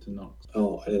to Nox.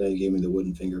 Oh, I didn't know you gave me the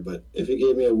wooden finger, but if you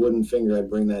gave me a wooden finger, I'd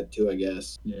bring that too, I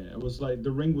guess. Yeah, it was like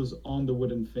the ring was on the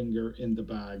wooden finger in the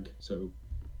bag, so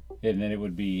And then it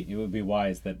would be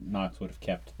wise that Nox would have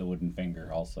kept the wooden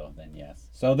finger also, then yes.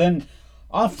 So then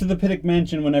off to the Pittock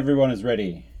Mansion when everyone is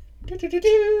ready.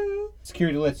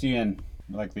 Security lets you in,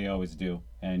 like they always do.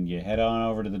 And you head on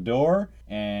over to the door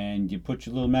and you put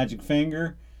your little magic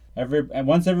finger. And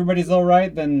once everybody's all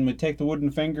right, then we take the wooden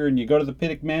finger and you go to the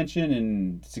Pittock Mansion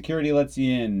and security lets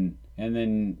you in. And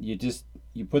then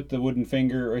you put the wooden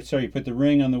finger, you put the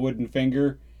ring on the wooden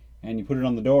finger and you put it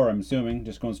on the door, I'm assuming,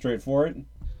 just going straight for it.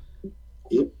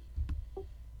 Yep.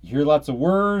 You hear lots of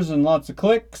whirs and lots of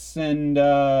clicks, and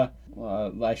I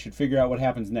should figure out what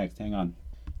happens next. Hang on.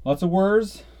 Lots of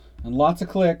whirs and lots of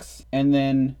clicks, and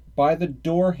then by the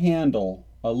door handle,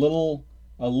 a little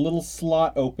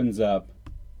slot opens up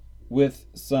with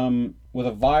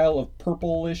a vial of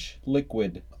purplish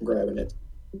liquid. I'm grabbing it.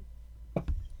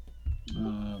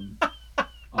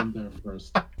 I'm there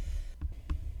first.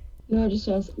 No, just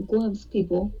us gloves,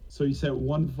 people. So you said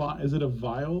one vial. Is it a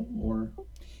vial or?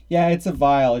 Yeah, it's a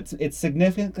vial. It's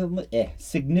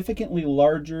significantly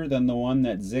larger than the one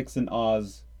that Zix and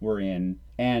Oz were in,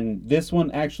 and this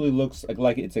one actually looks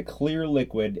like it's a clear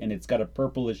liquid, and it's got a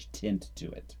purplish tint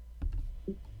to it.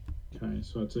 Okay,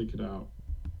 so I take it out.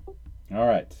 All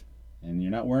right, and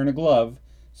you're not wearing a glove,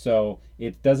 so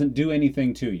it doesn't do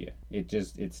anything to you.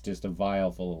 It's just a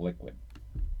vial full of liquid.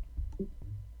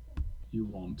 You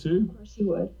want to? Of course you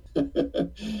would. Do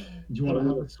you want to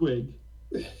have a swig?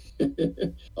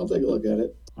 I'll take a look at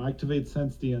it. I activate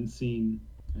Sense the Unseen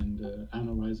and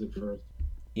analyze it first.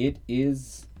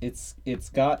 It's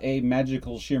got a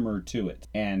magical shimmer to it,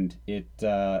 and it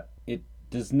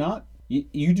does not.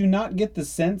 You do not get the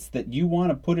sense that you want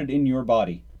to put it in your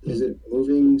body. Is it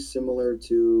moving similar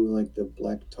to like the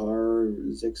black tar,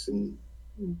 Zix, and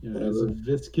Yeah, whatever? is it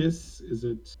viscous? Is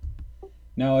it?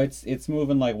 No, it's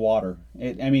moving like water.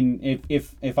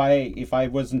 If I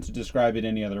wasn't to describe it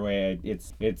any other way,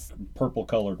 it's purple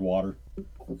colored water.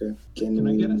 Okay. Can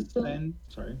I get a sense?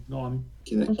 Sorry, go on.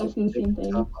 Can I I was asking the take same the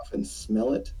thing. top off and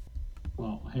smell it?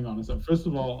 Well, hang on a second. First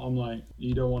of all, I'm like,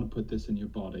 you don't want to put this in your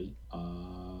body.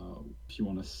 If you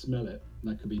want to smell it,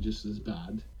 that could be just as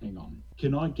bad. Hang on.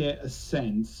 Can I get a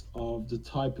sense of the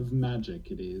type of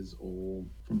magic it is, or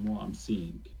from what I'm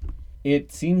seeing?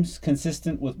 It seems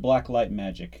consistent with black light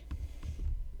magic.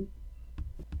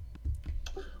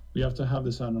 We have to have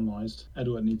this analyzed.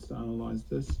 Edward needs to analyze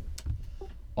this.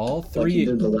 All Like you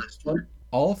did the three last one?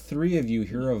 all three of you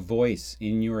hear a voice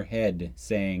in your head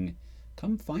saying,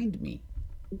 "Come find me."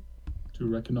 To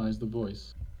recognize the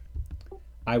voice.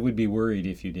 I would be worried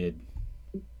if you did.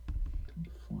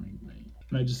 Find me.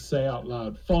 And I just say out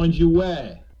loud, find you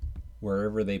where?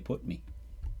 Wherever they put me.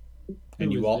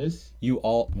 And Who you is all this?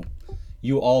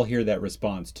 you all hear that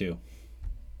response too.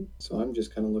 So I'm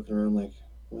just kind of looking around like,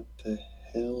 what the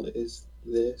hell is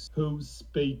this? Who's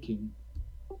speaking?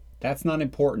 That's not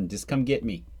important. Just come get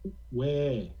me.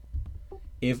 Where?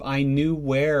 If I knew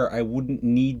where, I wouldn't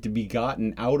need to be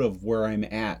gotten out of where I'm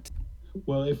at.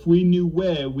 Well, if we knew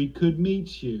where, we could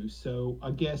meet you, so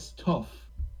I guess tough.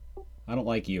 I don't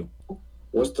like you.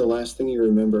 What's the last thing you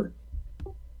remember?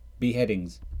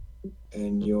 Beheadings.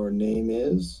 And your name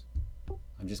is?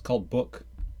 I'm just called Book.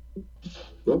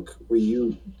 Book? Were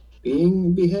you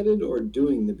being beheaded or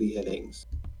doing the beheadings?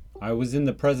 I was in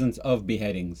the presence of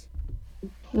beheadings.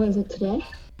 What is it today?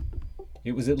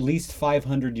 It was at least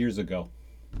 500 years ago.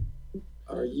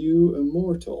 Are you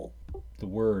immortal? The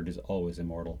word is always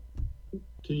immortal.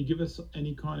 Can you give us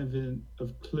any kind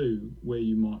of clue where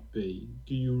you might be?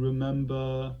 Do you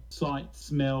remember sight,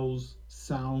 smells,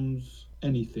 sounds,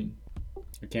 anything?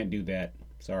 I can't do that.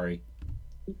 Sorry.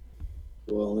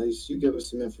 Well, at least you give us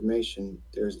some information.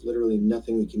 There's literally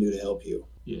nothing we can do to help you.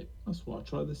 Yeah, that's what I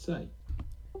tried to say.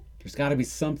 There's got to be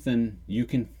something you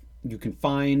can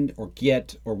find or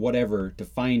get or whatever to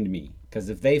find me. Because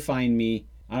if they find me,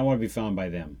 I don't want to be found by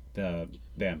them.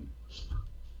 Them.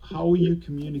 How are you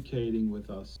communicating with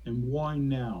us, and why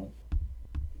now?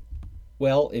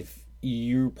 Well, if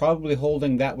you're probably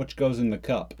holding that which goes in the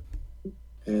cup.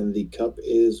 And the cup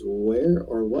is where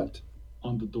or what?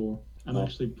 On the door. And Oh.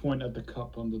 actually point at the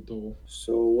cup on the door.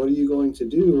 So what are you going to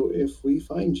do if we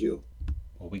find you?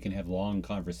 Well, we can have long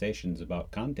conversations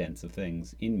about contents of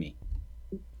things in me.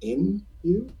 In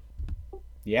you?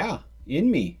 Yeah, in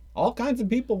me. All kinds of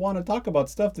people want to talk about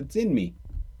stuff that's in me.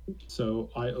 So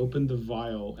I opened the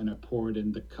vial and I poured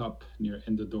in the cup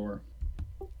in the door.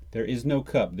 There is no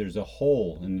cup. There's a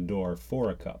hole in the door for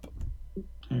a cup.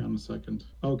 Hang on a second.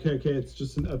 Okay, it's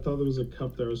just I thought there was a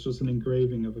cup there. It's just an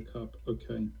engraving of a cup.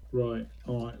 Okay, right.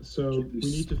 All right. So we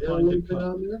need to Still find the leaving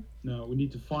cup. on there? No, we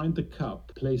need to find the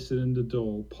cup, place it in the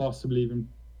door, possibly even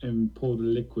and pour the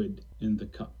liquid in the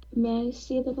cup. May I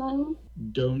see the vial?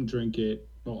 Don't drink it.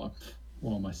 Oh,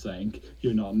 what am I saying?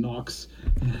 You're not Nox.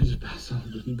 Just pass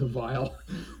on the vial.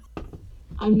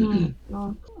 I'm not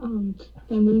Nox. I'm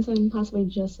doing something possibly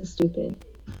just as stupid.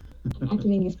 I'm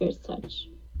activating a spirit's touch.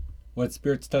 What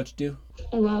spirit's touch do?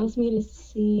 Allows me to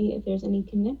see if there's any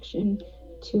connection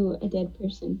to a dead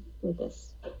person with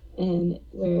this, and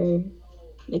where,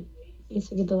 like,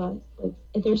 basically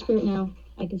if they're a spirit now,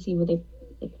 I can see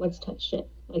what's touched it,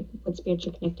 like what spirits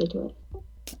are connected to it.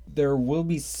 There will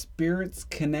be spirits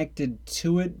connected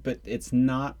to it, but it's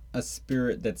not a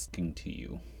spirit that's sticking to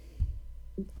you.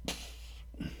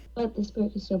 But the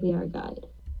spirit can still be our guide.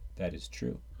 That is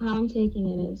true. How I'm taking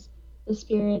it is the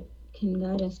spirit can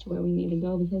guide us to where we need to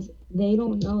go because they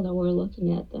don't know that we're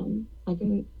looking at them. I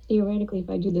can theoretically, if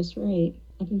I do this right,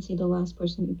 I can see the last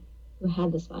person who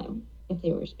had this vial if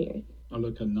they were a spirit. I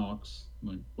look at Nox,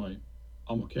 like, wait,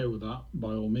 I'm okay with that,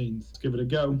 by all means. Let's give it a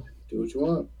go. Do what you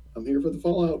want. I'm here for the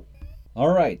fallout.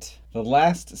 All right. The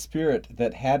last spirit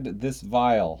that had this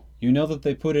vial, you know that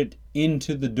they put it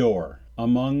into the door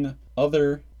among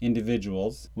other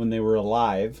individuals when they were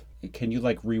alive. Can you,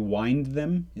 like, rewind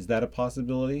them? Is that a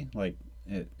possibility? Like,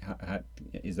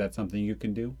 is that something you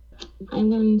can do? I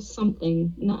learned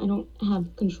something. I don't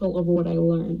have control over what I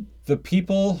learn. The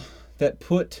people that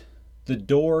put the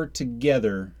door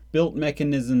together built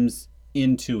mechanisms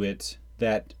into it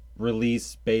that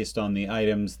release based on the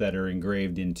items that are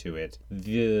engraved into it.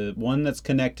 The one that's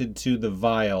connected to the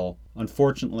vial,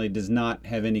 unfortunately, does not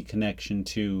have any connection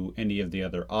to any of the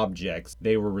other objects.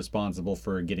 They were responsible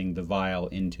for getting the vial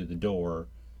into the door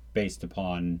based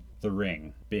upon the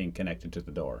ring being connected to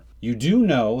the door. You do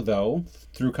know, though,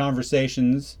 through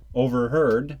conversations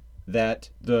overheard, that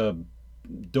the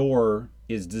door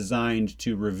is designed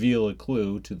to reveal a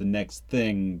clue to the next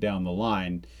thing down the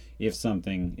line if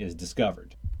something is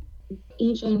discovered.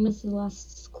 Each item is the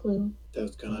last clue. That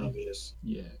was kind of obvious.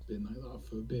 Yeah, it's been like that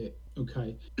for a bit.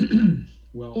 Okay.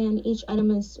 Well, And each item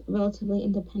is relatively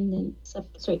independent.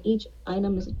 Each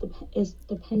item is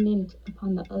dependent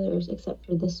upon the others except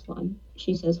for this one.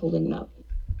 She says, holding it up.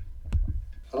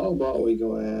 How about we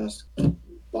go ask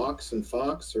Box and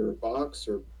Fox or Box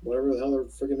or whatever the hell their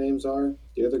freaking names are,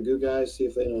 the other goo guys, see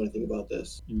if they know anything about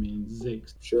this. you mean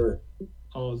Zix? Sure.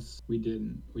 Oz, we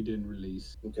didn't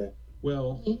release. Okay.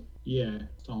 Well, Okay. yeah,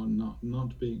 so I'm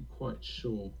not being quite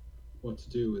sure what to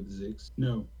do with Zix.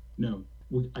 No.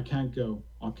 I can't go.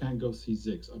 I can't go see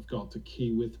Zix. I've got the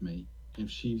key with me. If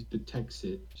she detects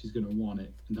it, she's gonna want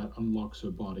it, and that unlocks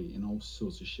her body, and all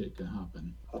sorts of shit can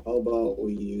happen. How about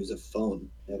we use a phone?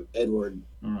 Have Edward.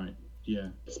 All right. Yeah.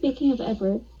 Speaking of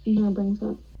Edward, Nora brings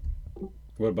up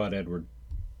What about Edward?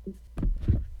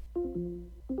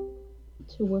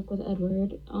 to work with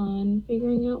Edward on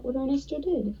figuring out what Ernesto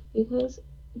did because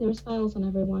there's files on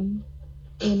everyone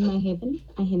in my haven.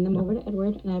 I hand them over to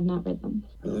Edward and I have not read them.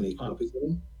 Are there any copies of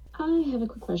them? I have a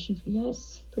quick question for you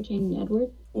guys pertaining to Edward.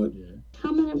 What? Yeah.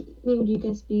 How many would you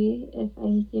guys be if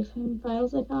I give him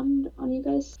files I found on you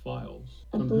guys? Files.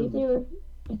 I From believe who?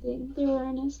 I think they were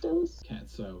Ernesto's. Can't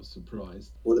say I was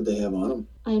surprised. What did they have on them?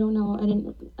 I don't know. I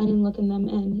didn't look in them,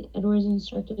 and Edward's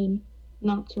instructed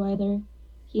not to either.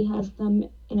 He has them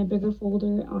in a bigger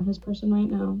folder on his person right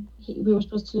now. We were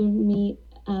supposed to meet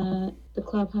at the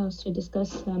clubhouse to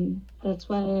discuss them. That's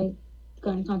why I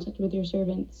got in contact with your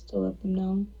servants to let them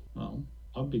know. Well,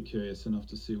 I'd be curious enough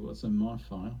to see what's in my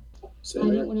file. I Same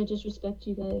didn't here. want to disrespect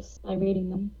you guys by reading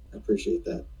them. I appreciate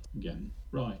that. Again.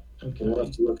 Right. Okay. We'll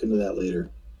have to look into that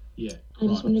later. Yeah. I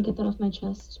just right. wanted to get that off my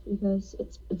chest because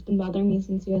it's been bothering me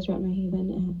since you guys were at my haven,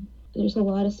 and there's a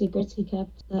lot of secrets he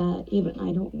kept that even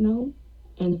I don't know,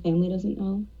 and the family doesn't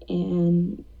know,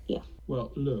 and yeah.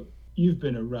 Well, look, you've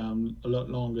been around a lot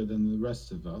longer than the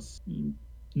rest of us.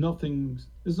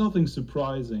 There's nothing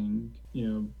surprising,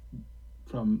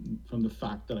 from the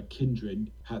fact that a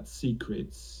kindred had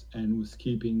secrets and was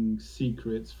keeping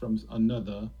secrets from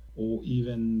another, or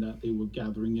even that they were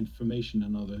gathering information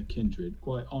on other kindred.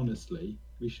 Quite honestly,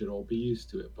 we should all be used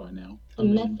to it by now. The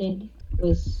method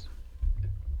was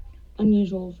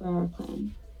unusual for our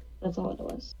clan. That's all it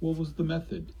was. What was the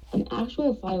method? An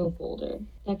actual file folder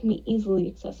that can be easily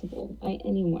accessible by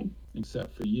anyone.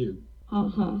 Except for you.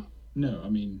 Uh-huh. No, I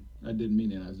mean, I didn't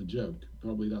mean it as a joke.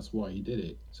 Probably that's why he did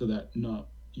it. So that not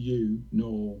you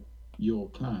nor your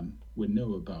clan would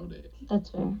know about it. That's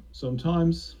fair.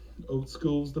 Sometimes old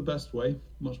school's the best way,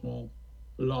 much more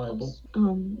reliable.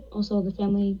 Also, the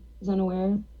family is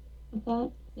unaware of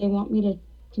that. They want me to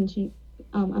continue.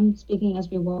 I'm speaking as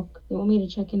we walk. They want me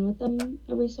to check in with them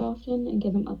every so often and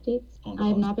give them updates. On I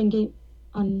have us. not been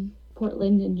on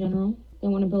Portland in general. They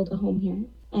want to build a home here.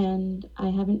 and I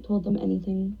haven't told them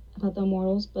anything about the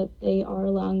immortals, but they are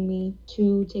allowing me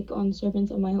to take on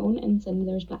servants of my own and send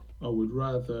theirs back. I would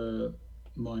rather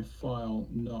my file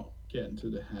not get into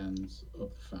the hands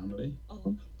of the family.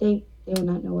 Oh, they will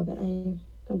not know of it. I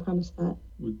can promise that.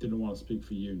 We didn't want to speak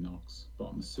for you, Knox, but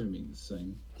I'm assuming the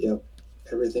same. Yep.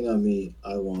 Everything on me,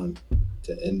 I want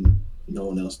to, and no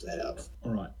one else to have.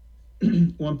 All right.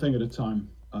 One thing at a time.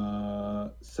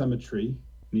 Cemetery.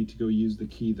 Need to go use the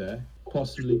key there.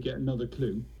 Possibly get another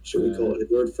clue. Should we call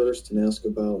Edward first and ask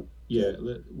about? Yeah,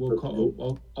 we'll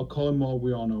call. I'll call him while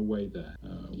we're on our way there.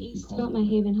 He's still at my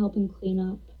haven helping clean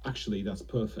up. Actually, that's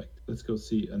perfect. Let's go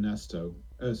see Edwards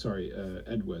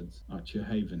at your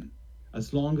haven.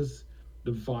 As long as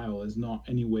the vial is not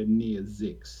anywhere near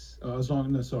Zix. As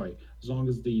long as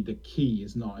the key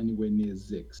is not anywhere near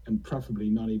Zix, and preferably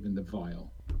not even the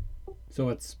vial. So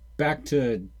it's back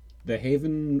to the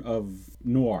haven of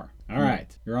Noir. All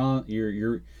right,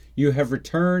 you have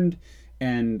returned,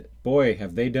 and boy,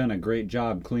 have they done a great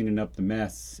job cleaning up the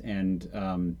mess. And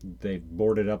they've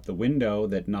boarded up the window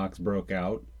that Knox broke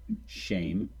out.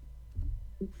 Shame.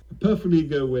 A perfectly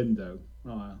good window.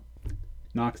 Oh.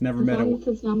 Knox never met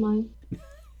it's not mine.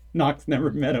 Knox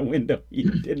never met a window he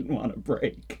didn't want to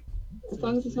break. As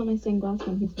long as it's not my stained glass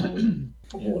one, he's fine.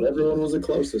 Well, everyone was the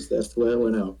closest. That's the way I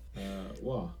went out.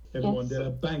 Wow. Everyone did a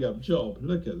bang-up job.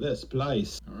 Look at this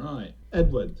place. All right.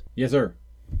 Edward. Yes, sir.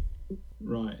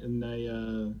 Right, and they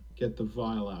get the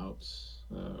vial out,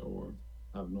 or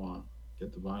have Noir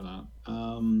get the vial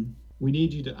out. We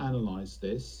need you to analyze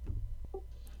this.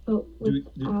 But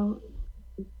without...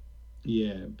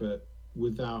 Yeah, but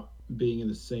without being in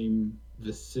the same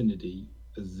vicinity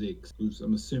as Zix, who's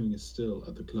I'm assuming is still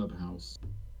at the clubhouse,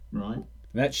 right?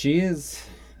 That she is.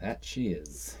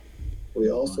 We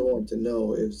also want to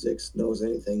know if Zix knows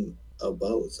anything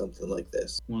about something like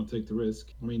this. Want to take the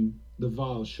risk? I mean, the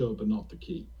vial, sure, but not the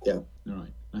key. Yeah. All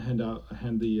right. I hand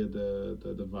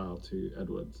the vial to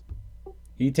Edwards.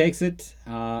 He takes it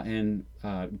and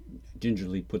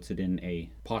gingerly puts it in a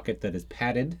pocket that is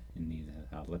padded, and he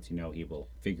lets you know he will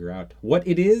figure out what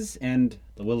it is, and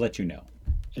we'll let you know.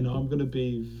 And I'm going to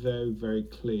be very, very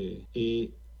clear.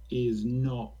 It is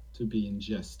not to be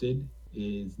ingested. It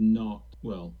is not,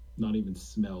 well, not even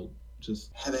smelled.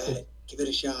 Just have it. Give it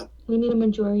a shot. We need a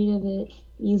majority of it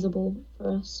usable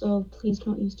for us, so please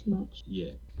don't use too much.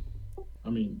 Yeah. I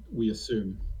mean, we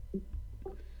assume.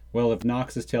 Well, if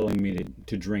Knox is telling me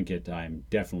to drink it, I'm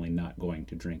definitely not going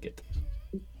to drink it.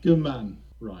 Good man.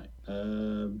 Right.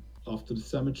 Off to the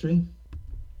cemetery.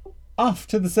 Off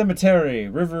to the cemetery,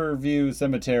 Riverview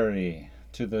Cemetery,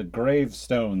 to the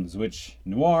Gravestones, which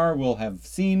Noir will have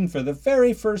seen for the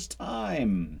very first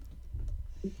time.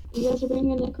 You guys are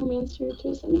bringing a necromancer to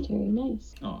a cemetery.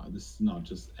 Nice. Oh, this is not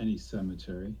just any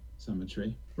cemetery.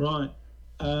 Right.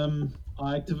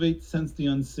 I activate Sense the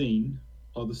Unseen.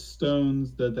 Are the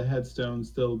stones, the headstones,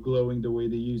 still glowing the way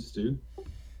they used to?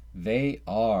 They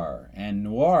are. And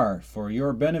Noir, for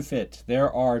your benefit,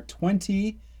 there are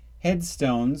 20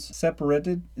 headstones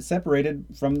separated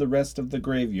from the rest of the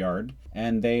graveyard,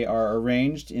 and they are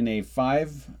arranged in a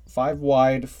five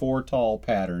wide, 4 tall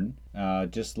pattern,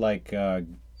 just like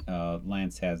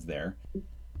Lance has there.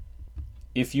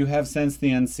 If you have Sense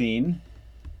the Unseen,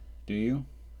 do you?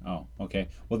 Oh, okay.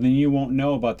 Well, then you won't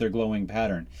know about their glowing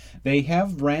pattern. They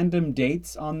have random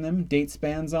dates on them, date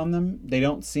spans on them. They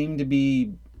don't seem to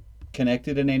be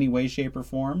connected in any way, shape, or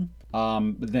form.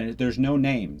 But then there's no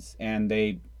names, and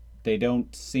they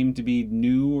don't seem to be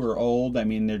new or old. I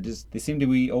mean, they seem to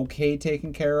be okay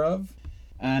taken care of.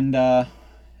 And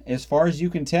as far as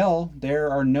you can tell, there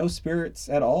are no spirits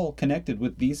at all connected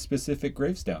with these specific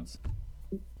gravestones.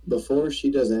 Before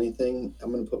she does anything,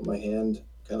 I'm going to put my hand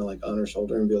kind of like on her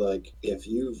shoulder and be like, if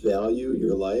you value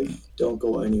your life, don't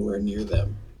go anywhere near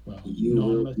them. Well, you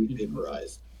will be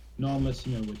vaporized. Not unless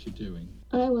you know what you're doing.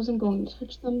 I wasn't going to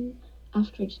touch them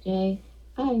after today.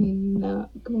 I'm not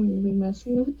going to be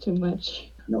messing with too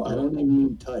much. No, I don't even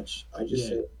mean touch. I just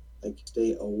say, like,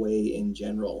 stay away in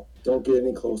general. Don't get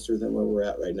any closer than where we're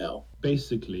at right now.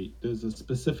 Basically, there's a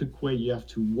specific way you have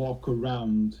to walk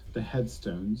around the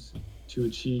headstones to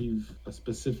achieve a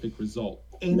specific result.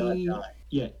 Not die.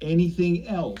 Yeah, anything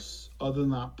else other than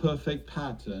that perfect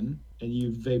pattern, and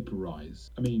you vaporize.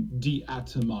 I mean,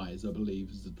 deatomize, I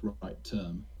believe is the right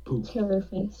term. Poof. Killer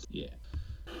face. Yeah.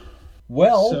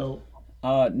 Well,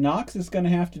 so, Knox is going to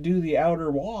have to do the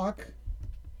outer walk.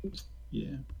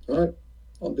 Yeah. All right,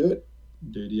 I'll do it.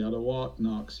 Do the outer walk,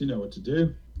 Knox. You know what to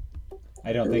do.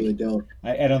 I don't really think don't.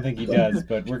 I don't think he does,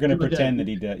 but we're going to pretend that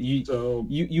he does.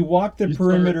 You walk the you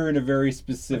perimeter in a very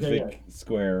specific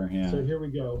square. Yeah. So here we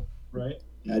go. Right.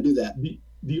 Yeah, I do that.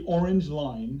 the orange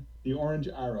line, the orange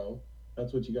arrow.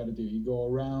 That's what you got to do. You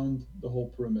go around the whole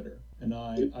perimeter, and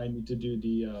I need to do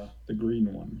the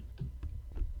green one.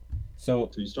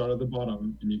 So you start at the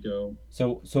bottom and you go.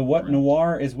 So what around.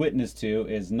 Noir is witness to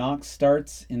is Nox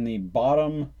starts in the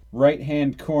bottom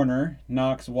right-hand corner.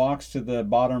 Nox walks to the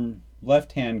bottom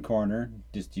left-hand corner,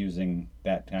 just using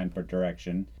that kind of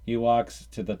direction. He walks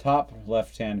to the top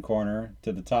left-hand corner,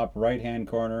 to the top right-hand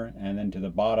corner, and then to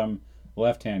the bottom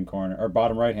left-hand corner, or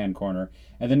bottom right-hand corner,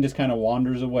 and then just kind of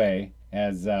wanders away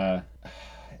as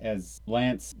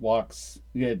Lance walks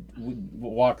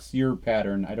your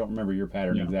pattern. I don't remember your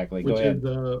pattern exactly. Go ahead.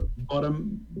 Which is the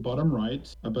bottom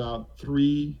right, about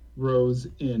 3 rows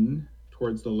in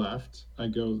towards the left. I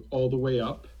go all the way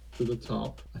up to the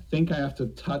top. I think I have to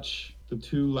touch the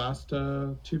 2 last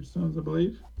tombstones, I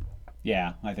believe.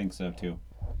 Yeah, I think so too.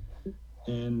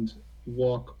 And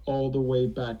walk all the way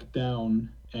back down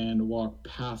and walk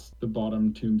past the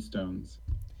bottom tombstones.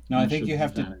 No, I think you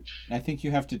have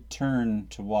to turn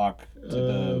to walk to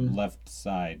the left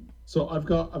side. So I've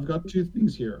got 2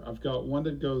 things here. I've got one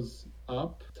that goes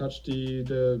up, touch the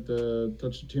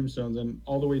touch the tombstones, and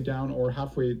all the way down or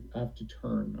halfway I have to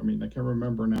turn. I mean, I can't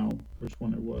remember now which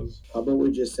one it was. How about we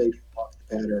just say walk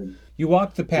the pattern? You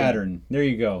walk the pattern. Yeah. There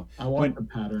you go. I walk the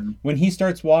pattern. When he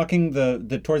starts walking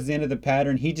the towards the end of the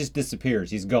pattern, he just disappears.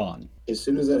 He's gone. As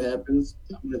soon as that happens,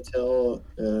 I'm going to tell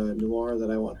Noir that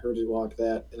I want her to walk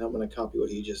that, and I'm going to copy what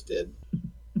he just did.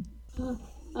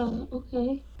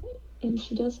 Okay. And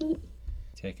she does it?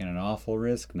 Taking an awful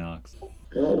risk, Nox.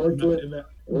 Well, it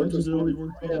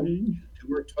It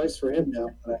worked twice for him now.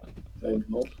 I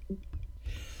know.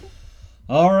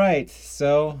 All right,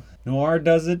 so Noir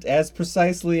does it as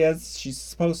precisely as she's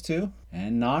supposed to,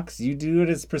 and Nox, you do it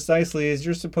as precisely as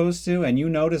you're supposed to, and you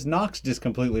notice Nox just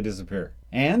completely disappear.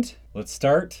 And let's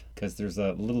start, because there's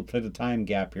a little bit of time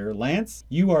gap here. Lance,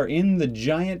 you are in the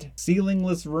giant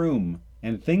ceilingless room,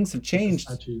 and things have changed.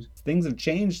 Things have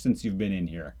changed since you've been in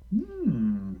here.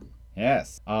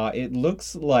 Yes. It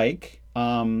looks like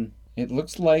the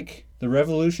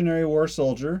Revolutionary War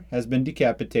soldier has been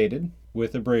decapitated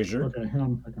with a brazier. Okay, hang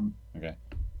on a second. Okay.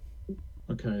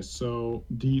 Okay, so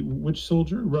which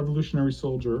soldier? Revolutionary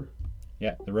soldier.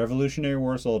 Yeah, the Revolutionary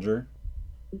War soldier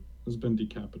has been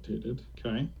decapitated.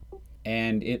 Okay.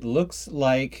 And it looks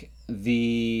like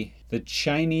the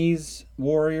Chinese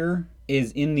warrior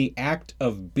is in the act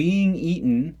of being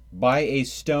eaten by a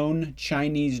stone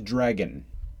Chinese dragon.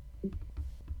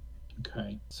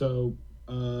 Okay, so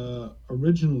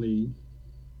originally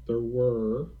there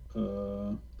were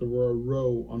a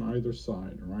row on either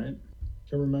side, right?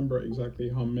 Can't remember exactly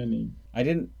how many. I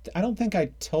don't think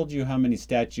I told you how many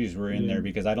statues were in there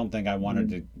because I don't think I wanted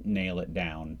to nail it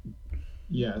down.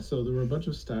 Yeah, so there were a bunch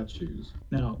of statues.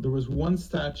 Now, there was one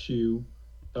statue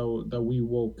that we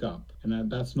woke up,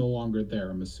 and that's no longer there,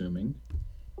 I'm assuming.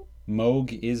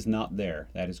 Moog is not there.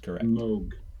 That is correct.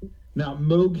 Moog. Now,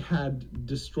 Moog had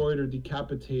destroyed or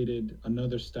decapitated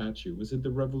another statue. Was it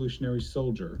the Revolutionary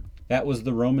Soldier? That was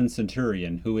the Roman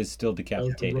centurion who is still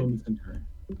decapitated. That was the Roman centurion.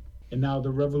 And now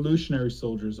the Revolutionary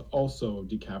Soldiers also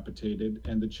decapitated,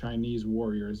 and the Chinese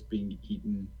warrior is being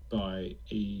eaten by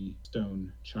a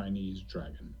stone Chinese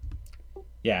dragon.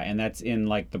 Yeah, and that's in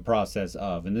like the process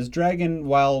of. And this dragon,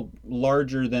 while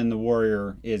larger than the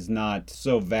warrior, is not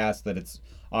so vast that it's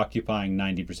occupying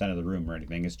 90% of the room or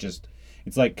anything.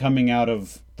 It's like coming out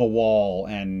of the wall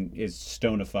and is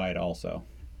stonified also.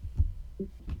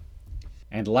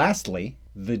 And lastly,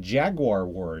 the Jaguar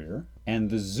warrior and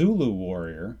the Zulu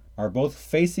warrior are both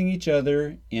facing each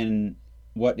other in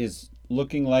what is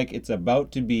looking like it's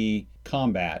about to be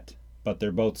combat, but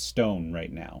they're both stone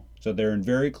right now. So they're in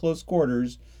very close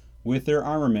quarters with their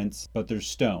armaments, but they're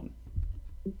stone.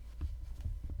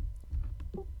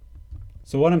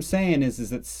 So what I'm saying is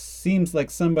it seems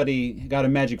like somebody got a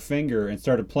magic finger and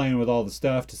started playing with all the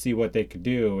stuff to see what they could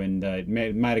do, and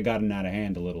it might have gotten out of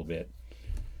hand a little bit.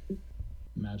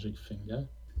 Magic finger?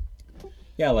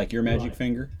 Yeah, like your magic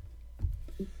finger.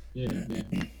 Yeah.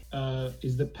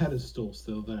 Is the pedestal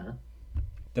still there?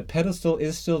 The pedestal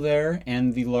is still there,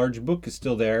 and the large book is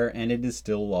still there, and it is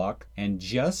still locked. And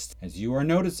just as you are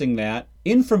noticing that,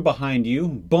 in from behind you,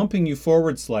 bumping you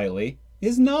forward slightly,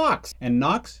 is Nox. And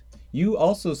Nox, you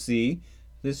also see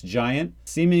this giant,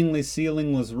 seemingly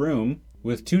ceilingless room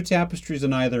with 2 tapestries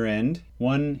on either end.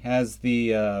 One has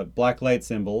the black light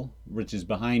symbol, which is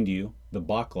behind you, the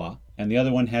Bakla, and the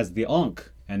other one has the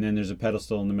Ankh. And then there's a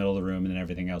pedestal in the middle of the room and then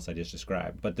everything else I just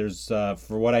described. But there's,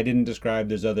 for what I didn't describe,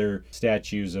 there's other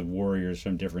statues of warriors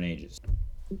from different ages.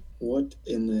 What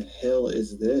in the hell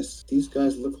is this? These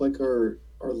guys look like our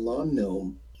lawn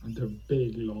gnome. And they're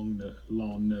big, long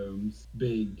gnomes.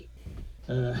 Big.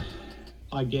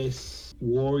 I guess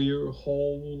warrior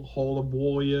hall of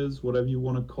warriors, whatever you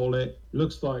want to call it.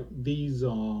 Looks like these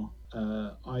are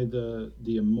either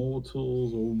the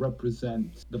immortals or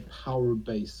represent the power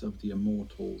base of the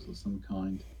immortals of some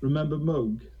kind. Remember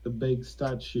Moog, the big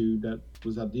statue that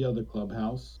was at the other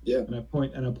clubhouse? Yeah. And I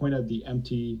point at the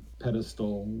empty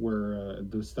pedestal where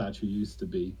the statue used to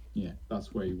be. Yeah,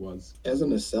 that's where he was. As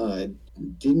an aside,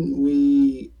 didn't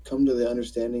we come to the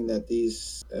understanding that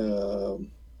these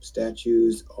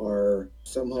statues are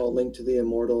somehow linked to the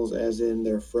immortals, as in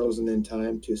they're frozen in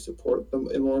time to support the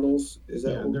immortals? Is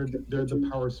that they're the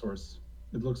power source.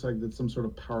 It looks like that's some sort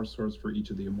of power source for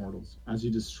each of the immortals. As you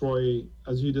destroy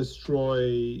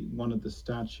one of the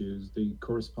statues, the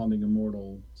corresponding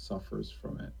immortal suffers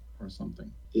from it or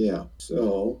something. Yeah.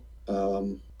 So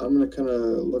I'm gonna kind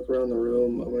of look around the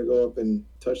room. I'm gonna go up and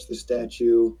touch the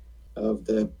statue of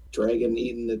the dragon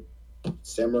eating the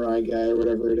samurai guy or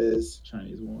whatever it is.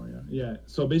 Chinese warrior. Yeah.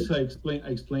 So basically, I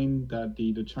explained that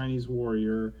the Chinese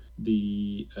warrior,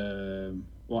 I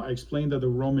explained that the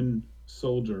Roman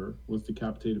soldier was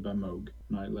decapitated by Moog,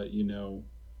 and I let you know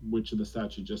which of the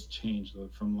statue just changed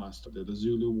from last. The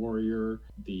Zulu warrior,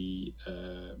 the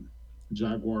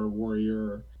Jaguar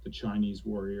warrior, the Chinese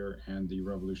warrior, and the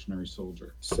revolutionary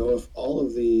soldier. So if all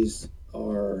of these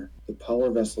are the power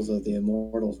vessels of the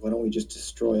immortals, why don't we just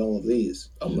destroy all of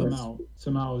these?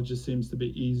 Somehow it just seems to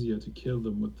be easier to kill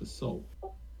them with the soul.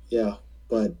 Yeah,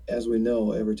 but as we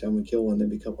know, every time we kill one, they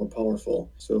become more powerful.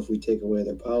 So if we take away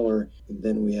their power,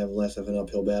 then we have less of an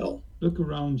uphill battle. Look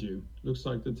around you. Looks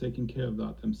like they're taking care of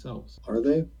that themselves. Are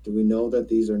they? Do we know that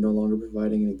these are no longer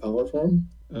providing any power for them?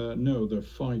 No, they're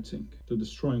fighting. They're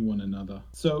destroying one another.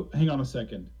 So, hang on a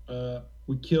second.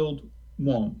 We killed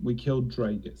one. We killed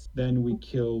Dragus. Then we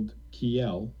killed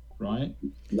Kiel, right?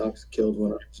 Nox killed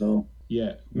one of his own.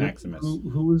 Yeah. Maximus.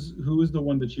 Who was the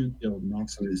one that you killed?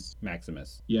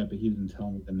 Maximus. Yeah, but he didn't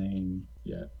tell me the name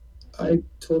yet. I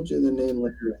told you the name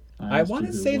later. I want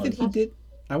to say that he did.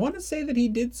 I want to say that he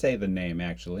did say the name,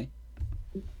 actually.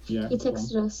 Yeah. He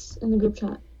texted us in the group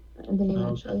chat the name,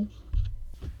 actually.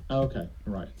 Okay,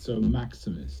 right. So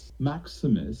Maximus.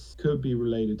 Maximus could be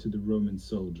related to the Roman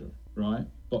soldier, right?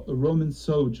 But the Roman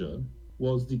soldier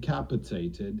was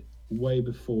decapitated way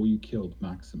before you killed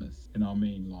Maximus. And I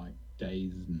mean, like,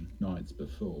 days and nights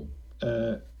before.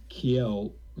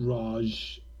 Kiel,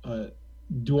 Raj,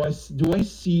 do I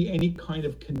see any kind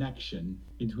of connection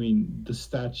between the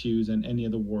statues and any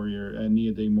of the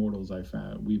immortals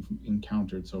we've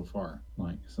encountered so far?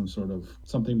 Like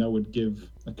something that would give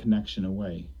a connection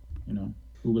away,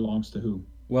 who belongs to who?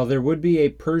 Well, there would be a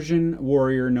Persian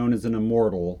warrior known as an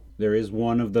immortal. There is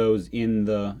one of those in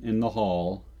the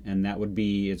hall, and that would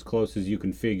be as close as you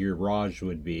can figure Raj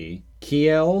would be.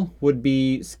 Kiel would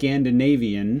be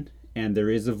Scandinavian, and there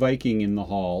is a Viking in the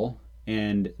hall,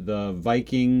 and the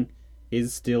Viking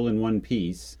is still in one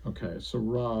piece. Okay, so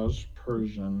Raj,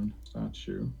 Persian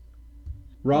statue.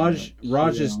 Raj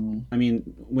is, I mean,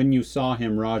 when you saw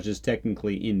him, Raj is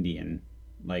technically Indian,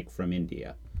 like from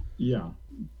India. Yeah,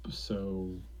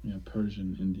 so,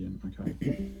 Persian, Indian,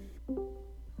 okay.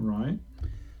 Right.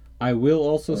 I will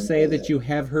also say that you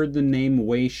have heard the name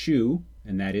Wei Shu,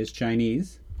 and that is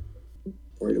Chinese.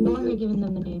 No longer giving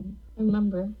them the name.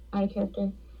 Remember, out of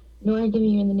character. No longer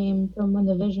giving you the name from one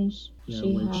of the visions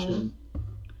she Wei had. Shu.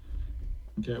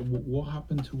 Okay, what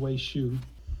happened to Wei Shu?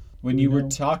 When you were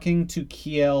talking to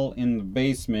Kiel in the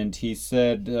basement, he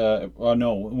said,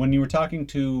 when you were talking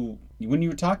to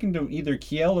either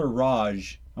Kiel or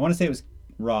Raj, I want to say it was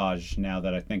Raj now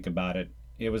that I think about it.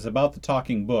 It was about the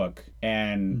talking book,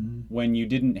 and when you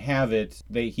didn't have it,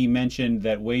 he mentioned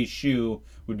that Wei Shu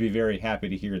would be very happy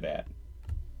to hear that.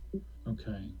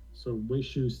 Okay, so Wei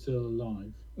Shu's still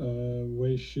alive.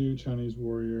 Wei Shu, Chinese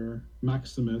warrior.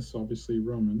 Maximus, obviously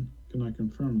Roman. Can I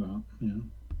confirm that?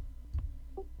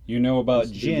 Yeah. You know about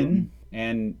Jin,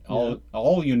 and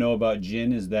all you know about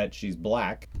Jin is that she's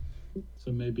black.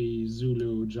 So maybe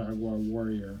Zulu, Jaguar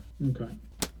warrior. Okay.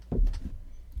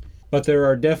 But there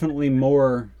are definitely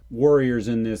more warriors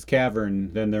in this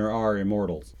cavern than there are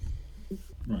immortals.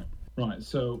 Right.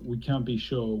 So we can't be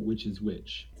sure which is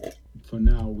which. For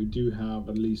now, we do have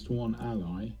at least one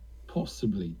ally,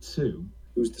 possibly two.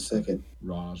 Who's the second?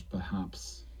 Raj,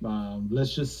 perhaps.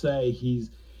 Let's just say he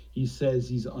says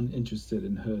he's uninterested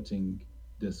in hurting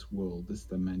this world, this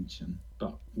dimension.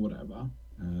 But whatever.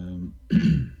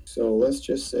 So let's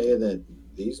just say that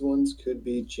these ones could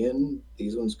be Jin,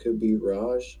 these ones could be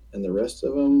Raj, and the rest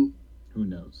of them, who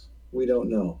knows? We don't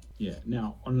know. Yeah.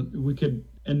 Now, and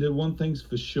the one thing's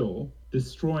for sure,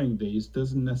 destroying these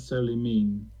doesn't necessarily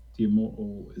mean the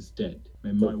immortal is dead.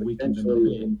 It So might weaken them a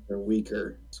potentially bit. they're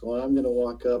weaker. So I'm gonna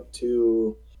walk up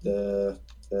to the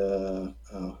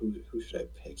who should I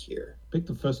pick here? Pick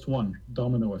the first one.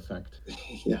 Domino effect.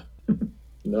 Yeah.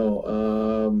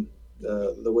 No,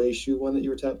 the Wei Shu one that you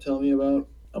were telling me about.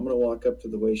 I'm gonna walk up to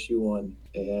the Wei Shu one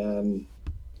and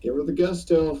give her the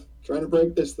gusto, trying to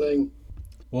break this thing.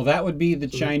 Well, that would be the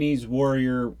So- Chinese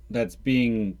warrior that's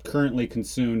being currently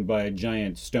consumed by a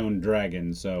giant stone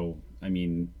dragon. So, I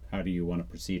mean, how do you want to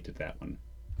proceed to that one?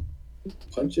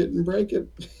 Punch it and break it.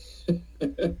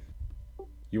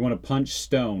 You want to punch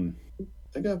stone.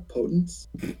 I got potence.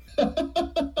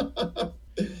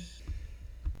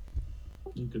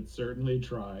 You could certainly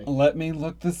try. Let me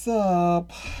look this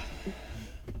up.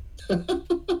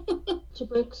 To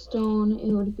break stone,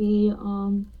 it would be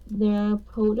their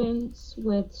potence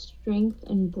with strength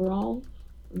and brawl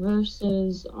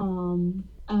versus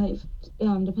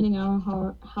depending on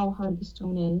how hard the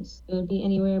stone is, it would be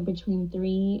anywhere between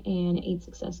 3 and 8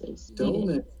 successes. Stone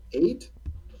needed. at 8?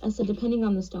 I said depending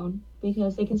on the stone,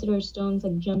 because they consider stones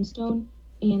like gemstone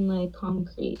and like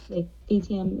concrete. Like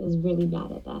ATM is really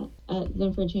bad at that, at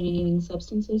differentiating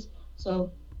substances.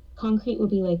 So concrete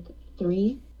would be like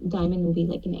 3, diamond would be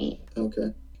like an 8.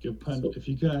 Okay. If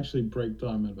you can actually break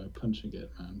diamond by punching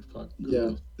it, man, fuck.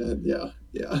 Yeah.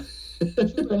 Yeah.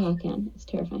 Super hack can. It's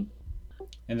terrifying.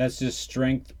 And that's just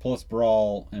strength plus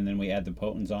brawl, and then we add the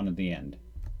potence on at the end.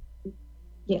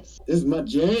 Yes. This is my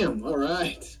jam. All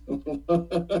right.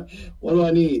 What do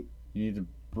I need? You need to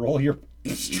roll your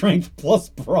strength plus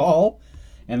brawl,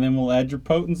 and then we'll add your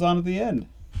potence on at the end.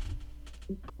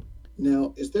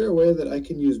 Now, is there a way that I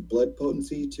can use blood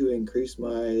potency to increase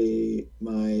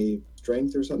my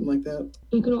strength or something like that?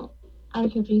 You can, out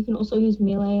of character, you can also use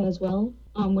melee as well,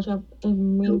 which I've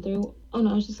been reading through. Oh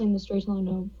no, I was just saying the storytelling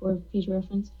note for future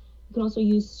reference. You can also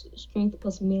use strength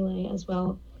plus melee as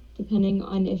well, depending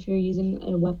on if you're using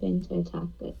a weapon to attack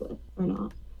it with or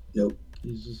not. Nope.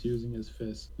 He's just using his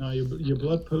fist. No, your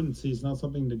blood potency is not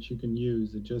something that you can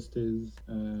use. It just is.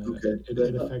 Okay.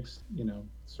 It affects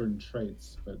certain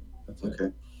traits, but that's it.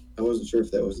 Okay. I wasn't sure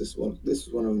if that was this one. This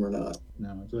is one of them or not.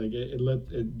 No, it's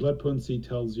like blood potency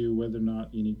tells you whether or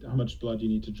not how much blood you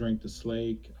need to drink to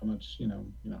slake, how much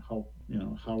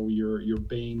how your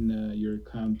bane, your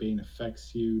clan bane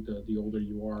affects you. The older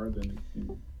you are, then.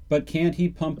 But can't he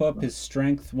pump up his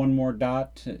strength one more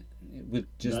dot with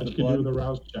just that the you can blood? do with a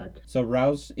rouse check. So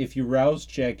if you rouse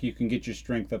check, you can get your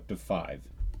strength up to 5.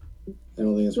 I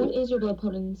don't think it's What right. is your blood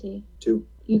potency? 2.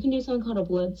 You can do something called a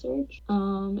blood surge.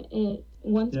 It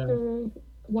once Yeah. per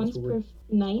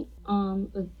night.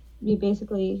 You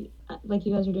basically, like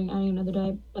you guys are doing, adding another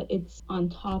die, but it's on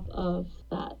top of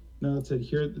that. No, that's it.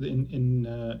 Here in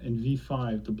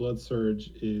V5, the blood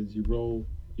surge is you roll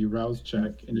your rouse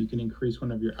check, and you can increase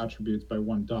one of your attributes by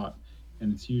 1 dot,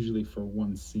 and it's usually for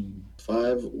 1 scene.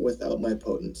 5 without my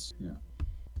potence.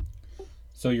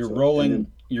 So you're So,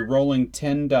 rolling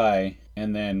 10 die,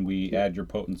 and then we add your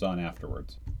potence on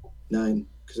afterwards. 9,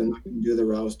 because I'm not going to do the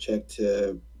rouse check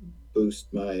to boost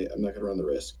I'm not going to run the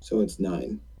risk. So it's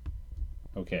 9.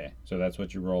 Okay, so that's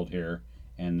what you rolled here,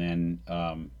 and then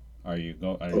are you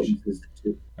Potence is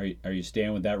 2. are you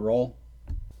staying with that roll?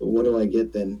 But what do I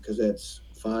get then? Because that's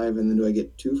 5, and then do I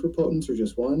get 2 for potence or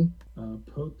just 1?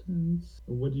 Potence.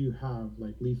 What do you have?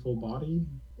 Like lethal body?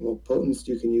 Well, potence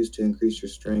you can use to increase your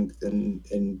strength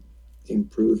and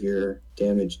improve your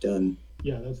damage done.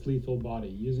 Yeah, that's lethal body.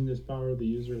 Using this power, the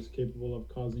user is capable of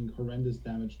causing horrendous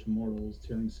damage to mortals,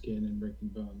 tearing skin and breaking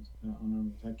bones.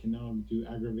 Unarmed attack can now do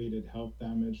aggravated health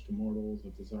damage to mortals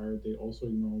if desired. They also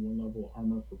ignore 1 level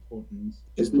armor for potence.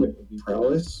 Isn't it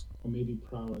prowess? Or maybe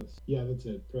prowess. Yeah, that's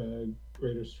it.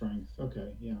 Greater strength. Okay,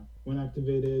 yeah. When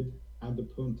activated, add the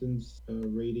potence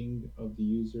rating of the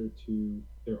user to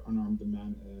their unarmed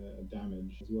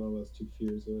damage, as well as to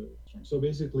fears of strength. So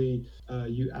basically,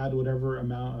 you add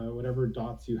whatever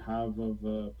dots you have of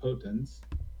potence,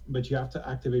 but you have to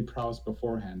activate prowess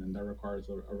beforehand, and that requires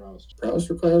a rouse check. Prowess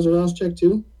requires a rouse check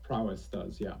too? Prowess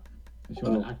does, yeah. If you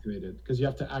want to activate it, because you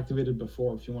have to activate it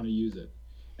before if you want to use it.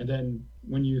 And then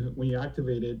when you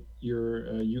activate it,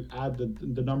 you add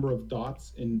the number of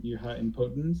dots in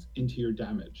potence into your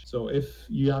damage. So if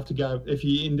you have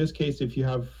in this case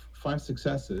have 5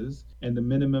 successes and the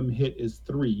minimum hit is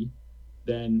 3,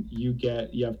 then you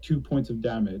have 2 points of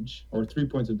damage or 3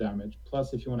 points of damage.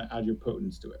 Plus, if you want to add your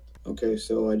potence to it. Okay,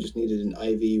 so I just needed an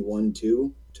IV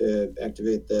 1-2 to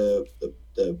activate the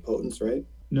potence, right?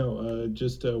 No,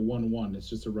 just a 1-1. It's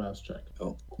just a rouse check.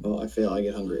 Oh, well, I fail. I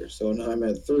get hungrier. So now I'm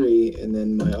at 3, and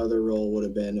then my other roll would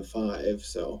have been a 5.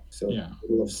 So Yeah. a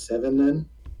total of 7 then.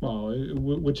 Well,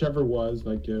 whichever was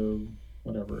like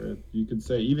whatever. You could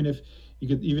say even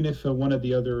if one of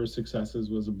the other successes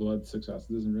was a blood success,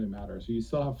 it doesn't really matter. So you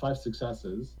still have 5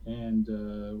 successes, and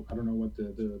I don't know what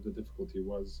the difficulty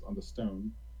was on the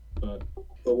stone, but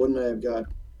wouldn't I have got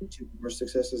 2 more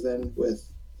successes then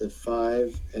with the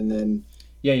 5, and then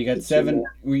Yeah, you got 7.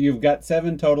 You've got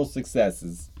 7 total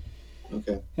successes.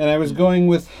 okay. And I was going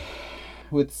with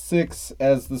 6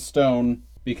 as the stone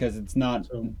because it's not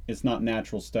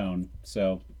natural stone.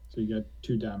 So you get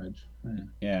 2 damage. Right.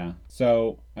 Yeah.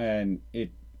 So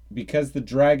because the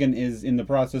dragon is in the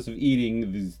process of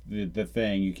eating the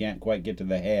thing, you can't quite get to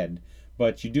the head,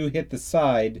 but you do hit the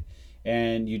side,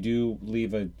 and you do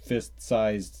leave a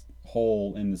fist-sized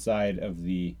hole in the side of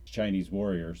the Chinese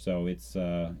warrior. So it's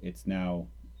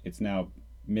now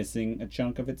missing a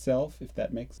chunk of itself, if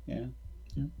that makes yeah.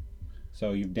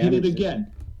 So you've damaged Hit it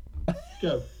again.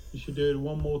 Go. You should do it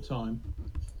one more time.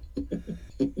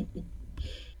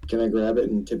 Can I grab it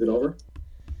and tip it over?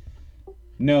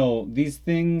 No, these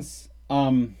things.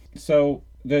 So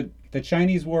the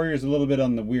Chinese warrior is a little bit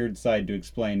on the weird side to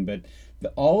explain, but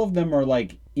all of them are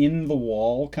like in the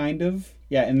wall, kind of.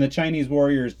 Yeah, and the Chinese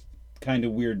warrior is kind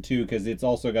of weird too, because it's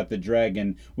also got the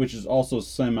dragon, which is also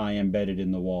semi-embedded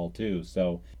in the wall too.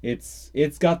 So it's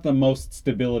got the most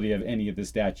stability of any of the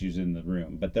statues in the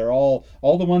room. But they're all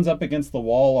the ones up against the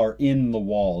wall are in the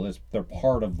wall. They're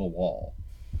part of the wall.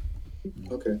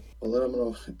 Okay. Well, then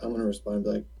I'm gonna respond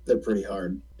like they're pretty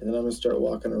hard, and then I'm gonna start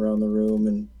walking around the room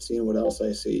and seeing what else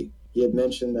I see. You had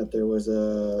mentioned that there was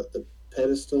the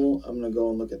pedestal. I'm gonna go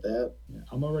and look at that. Yeah,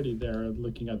 I'm already there,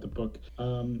 looking at the book.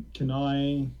 Can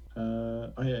I?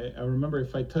 I remember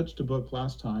if I touched the book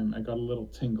last time, I got a little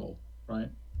tingle, right?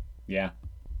 Yeah.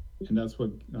 And that's what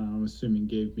I'm assuming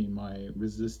gave me my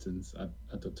resistance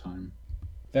at the time.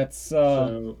 That's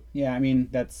yeah. I mean,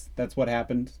 that's what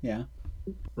happened. Yeah.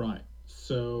 Right.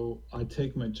 So I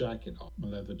take my jacket off, my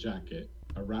leather jacket.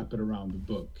 I wrap it around the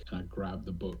book, and I grab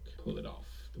the book, pull it off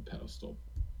the pedestal.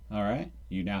 All right.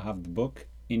 You now have the book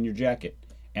in your jacket,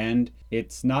 and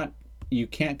it's not. You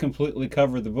can't completely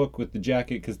cover the book with the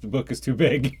jacket because the book is too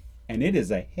big, and it is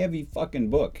a heavy fucking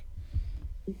book.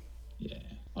 Yeah.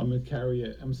 I'm gonna carry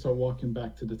it. I'm gonna start walking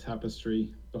back to the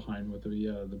tapestry behind with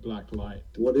the black light.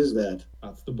 What is that?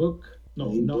 That's the book. No,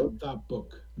 not that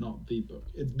book. Not the book.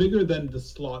 It's bigger than the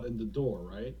slot in the door,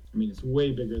 right? I mean, it's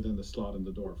way bigger than the slot in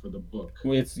the door for the book.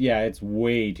 Well, it's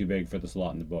way too big for the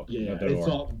slot in the book. Yeah, it's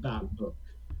not that book.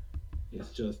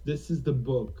 It's just, this is the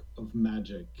book of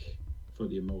magic for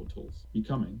the immortals. You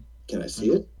coming? Can I see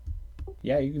it?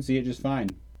 Yeah, you can see it just fine.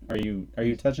 Are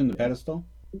you touching the pedestal?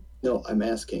 No, I'm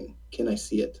asking. Can I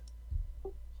see it?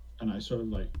 And I sort of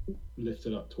like lift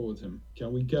it up towards him.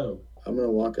 Can we go? I'm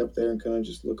gonna walk up there and kind of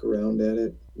just look around at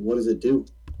it. What does it do?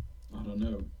 I don't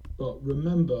know. But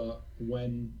remember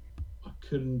when I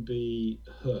couldn't be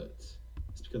hurt?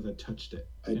 It's because I touched it.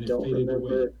 I don't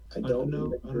remember. I don't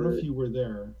know if you were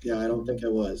there. Yeah, I don't think I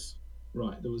was.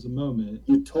 Right. There was a moment.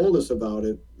 You told us about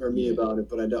it, or me about it,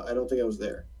 but I don't think I was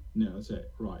there. No, that's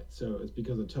it. Right. So it's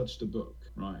because I touched the book,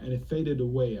 right? And it faded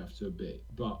away after a bit.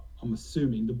 But I'm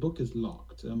assuming the book is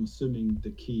locked. I'm assuming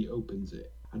the key opens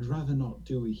it. I'd rather not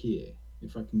do it here.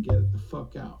 If I can get it the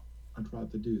fuck out, I'd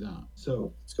rather do that.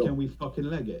 So can we fucking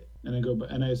leg it? And I go,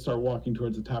 and I start walking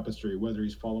towards the tapestry, whether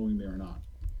he's following me or not.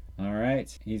 All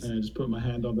right. And I just put my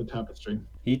hand on the tapestry.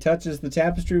 He touches the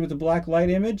tapestry with the black light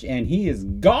image, and he is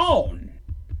gone.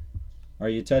 Are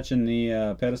you touching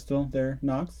the pedestal there,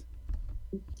 Knox?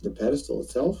 The pedestal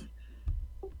itself?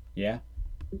 Yeah.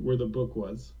 Where the book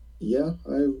was. Yeah,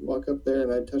 I walk up there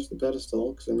and I touch the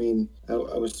pedestal because I mean, I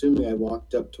was assuming I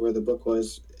walked up to where the book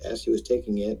was as he was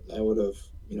taking it. I would have,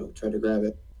 tried to grab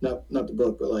it. Not the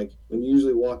book, but like when you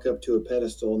usually walk up to a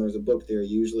pedestal and there's a book there,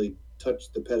 you usually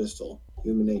touch the pedestal.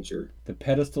 Human nature. The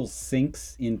pedestal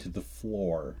sinks into the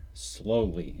floor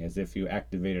slowly, as if you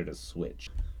activated a switch.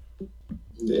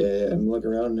 Yeah, I'm looking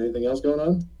around. Anything else going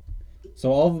on?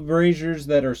 So all the braziers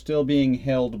that are still being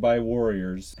held by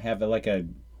warriors have like a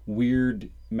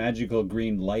weird magical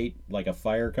green light, like a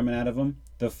fire coming out of them.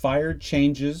 The fire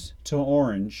changes to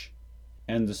orange,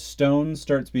 and the stone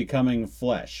starts becoming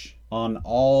flesh on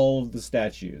all the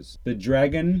statues. The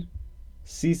dragon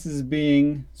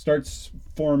starts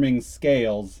forming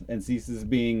scales and ceases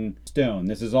being stone.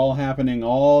 This is all happening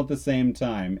all at the same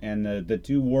time, and the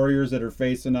two warriors that are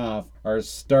facing off are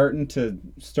starting to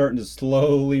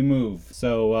slowly move.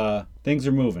 So things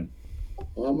are moving.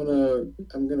 Well,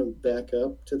 I'm gonna back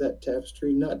up to that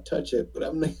tapestry, not touch it, but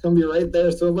I'm gonna be right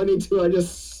there. So if I need to, I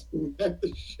just smack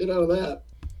the shit out of that.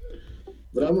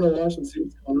 But I'm gonna watch and see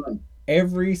what's going on.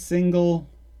 Every single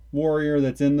warrior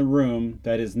that's in the room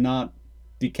that is not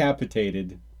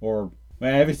decapitated or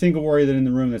Every single warrior that in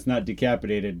the room that's not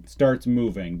decapitated starts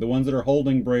moving. The ones that are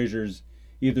holding braziers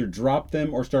either drop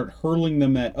them or start hurling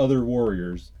them at other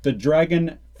warriors. The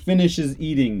dragon finishes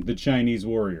eating the Chinese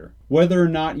warrior. Whether or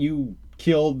not you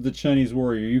killed the Chinese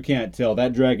warrior, you can't tell.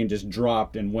 That dragon just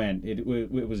dropped and went. It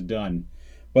was done.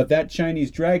 But that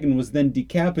Chinese dragon was then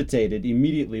decapitated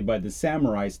immediately by the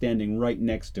samurai standing right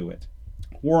next to it.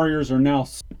 Warriors are now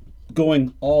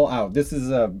going all out. This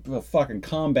is a fucking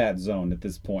combat zone at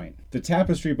this point. The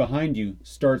tapestry behind you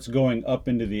starts going up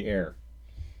into the air.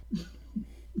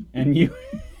 And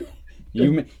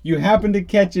you happen to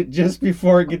catch it just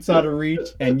before it gets out of reach,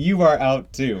 and you are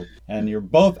out too. And you're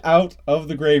both out of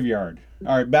the graveyard.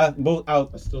 All right, both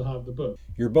out. I still have the book.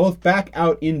 You're both back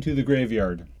out into the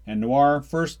graveyard. And Noir,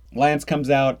 first Lance comes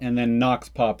out, and then Nox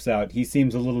pops out. He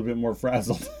seems a little bit more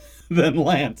frazzled than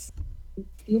Lance.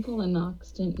 You pulled a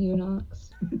Nox, didn't you,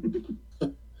 Nox? I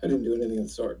didn't do anything of the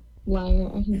sort. Liar,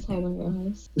 I can tell by your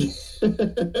eyes.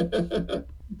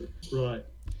 Right.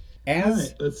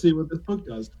 As Let's see what this book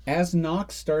does. As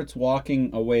Nox starts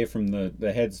walking away from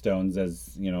the headstones,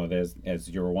 as you know, as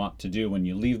you're wont to do when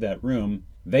you leave that room,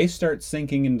 they start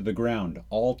sinking into the ground,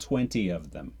 all 20 of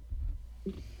them.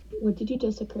 What did you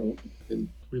desecrate?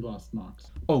 We lost Knox.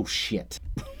 Oh shit.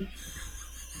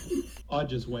 I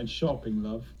just went shopping,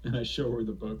 love, and I show her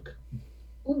the book.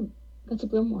 Oh, that's a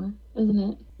grimoire, isn't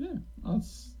it? Yeah,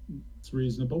 it's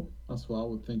reasonable. That's what I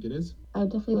would think it is. I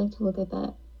would definitely like to look at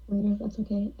that later if that's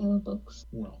okay. I love books.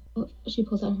 Well, Oh, she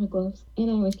pulls out her gloves. And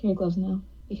I always carry gloves now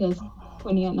because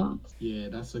pointing at Nox. yeah,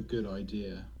 that's a good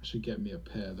idea. I should get me a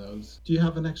pair of those. Do you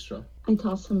have an extra? I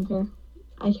toss some of her.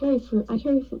 I carry fruit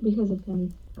because of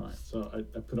him. Right, so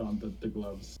I put on the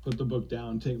gloves, put the book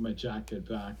down, take my jacket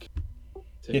back,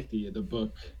 take the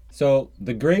book. So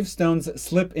the gravestones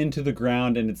slip into the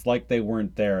ground, and it's like they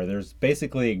weren't there. There's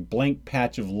basically a blank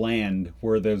patch of land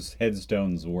where those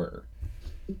headstones were.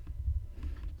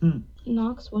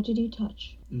 Nox, what did you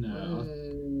touch?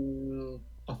 No,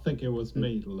 I think it was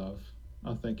me, love.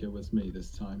 I think it was me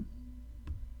this time.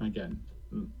 Again,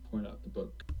 point out the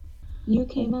book. You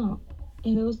came out.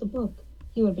 If it was the book,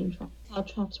 he would have been trapped. How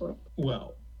traps work.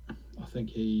 Well, I think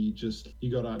he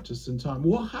got out just in time.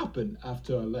 What happened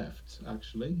after I left,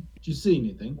 actually? Did you see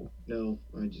anything? No,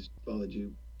 I just followed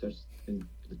you. That's and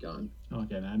gone.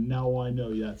 Okay, now I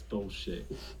know that's bullshit.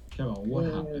 Come on, what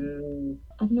happened?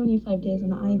 I've known you 5 days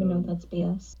and I even know that's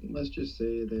BS. Let's just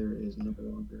say there is no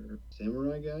longer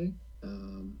samurai guy.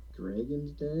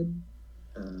 Dragon's dead.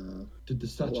 Did the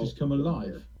statues come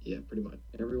alive? Yeah, pretty much.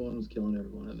 Everyone was killing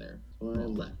everyone in there. So I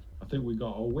left. I think we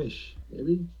got our wish.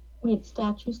 Maybe. Wait,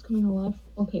 statues coming alive?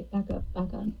 Okay, back up.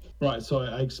 Right, so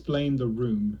I explained the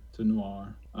room to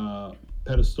Noir.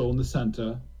 Pedestal in the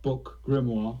center, book,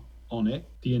 grimoire on it.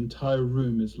 The entire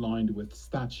room is lined with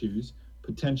statues.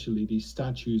 Potentially, these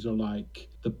statues are like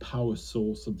the power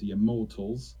source of the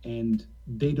immortals, and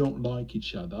they don't like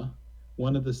each other.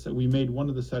 We made one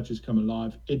of the statues come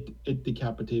alive. It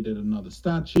decapitated another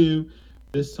statue.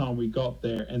 This time we got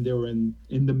there, and they were in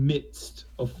the midst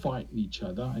of fighting each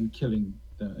other and killing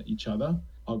each other.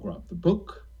 I grabbed the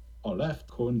book. I left.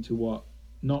 According to what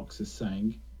Nox is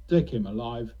saying, they came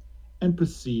alive and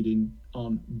proceeding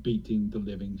on beating the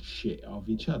living shit out of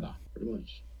each other. Pretty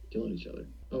much. Killing each other.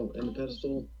 Oh, and the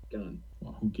pedestal, gone.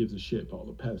 Well, who gives a shit about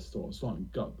the pedestal as long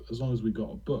as we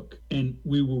got a book? And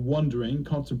we were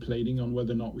contemplating on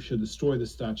whether or not we should destroy the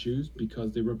statues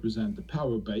because they represent the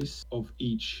power base of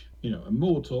each,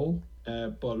 immortal.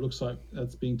 But it looks like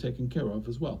that's being taken care of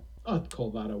as well. I'd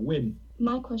call that a win.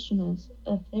 My question is,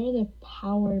 if they're the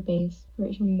power base for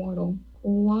each immortal,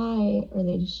 why are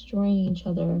they destroying each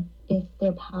other if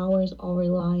their powers all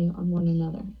rely on one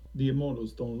another? The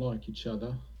immortals don't like each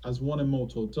other. As one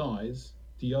immortal dies,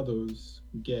 the others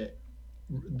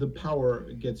the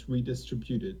power gets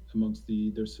redistributed amongst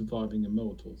their surviving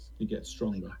immortals. It gets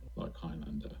stronger, like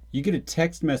Highlander. You get a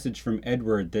text message from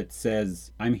Edward that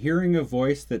says, "I'm hearing a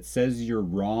voice that says you're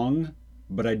wrong,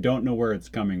 but I don't know where it's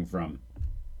coming from."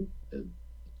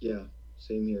 Yeah,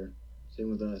 same here. Same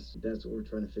with us. That's what we're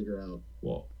trying to figure out.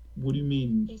 What do you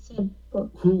mean? They said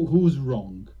book. Who's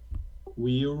wrong?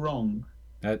 We are wrong.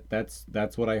 That's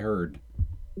what I heard.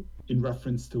 In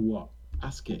reference to what?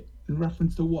 Ask it. In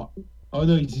reference to what? Oh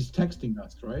no, he's just texting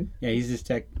us, right? Yeah, he's just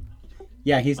texting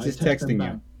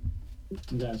you.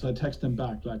 Yeah, so I text him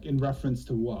back, like, in reference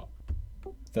to what?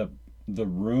 The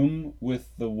room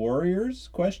with the warriors?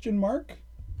 Question mark?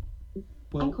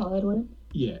 Well, I call Edward.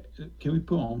 Yeah, can we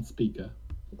put on speaker?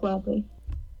 Gladly.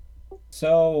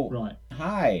 So, Right.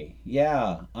 Hi.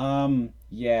 Yeah.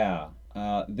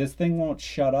 This thing won't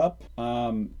shut up.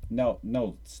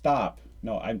 No, stop.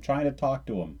 No, I'm trying to talk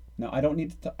to him. No, I don't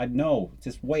need to. No,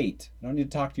 just wait. I don't need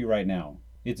to talk to you right now.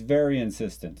 It's very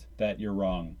insistent that you're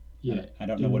wrong. Yeah. I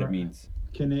don't know what it means.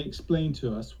 Can they explain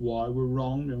to us why we're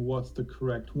wrong and what's the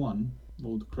correct one,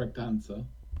 or the correct answer?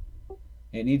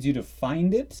 It needs you to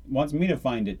find it. It wants me to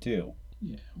find it too.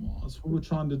 Yeah, well, that's what we're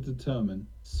trying to determine.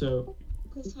 So,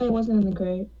 This time I wasn't in the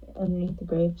grave, underneath the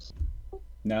graves.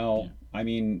 No, Yeah. I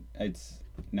mean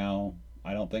no.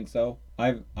 I don't think so.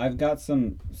 I've got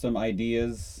some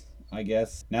ideas, I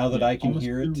guess. Now that I can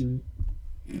hear it.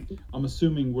 I'm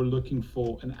assuming we're looking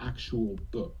for an actual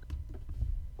book.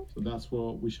 So that's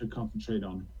what we should concentrate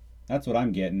on. That's what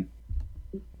I'm getting.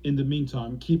 In the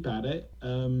meantime, keep at it.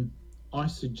 I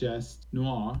suggest,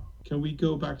 Noir, can we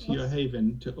go back to your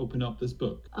haven to open up this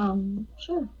book?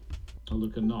 Sure. I'll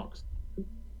look at Knox.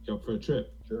 You up for a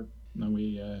trip? Sure. Then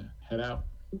we head out.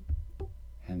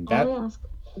 And All that. I ask,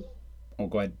 Oh,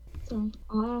 go ahead. sorry,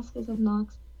 all I ask is of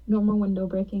Knox, no more window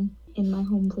breaking in my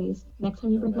home, please. Next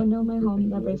time you break a window in my home,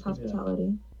 that breaks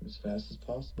hospitality. As fast as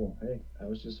possible. Hey, I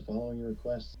was just following your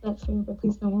request. That's fair, but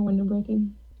please no more window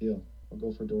breaking. Deal. I'll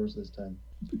go for doors this time.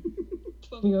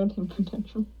 For your own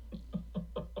protection.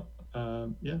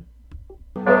 Yeah.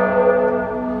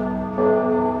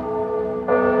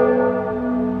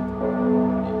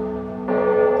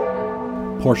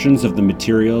 Portions of the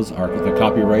materials are the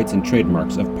copyrights and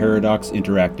trademarks of Paradox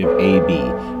Interactive AB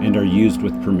and are used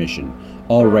with permission.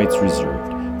 All rights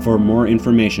reserved. For more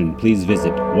information, please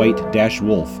visit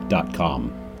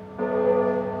white-wolf.com.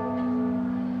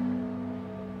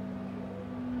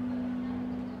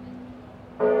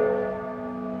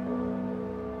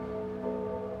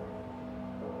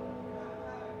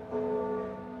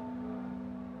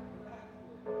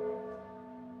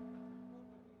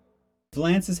 If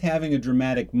Lance is having a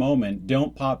dramatic moment,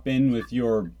 don't pop in with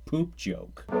your poop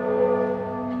joke.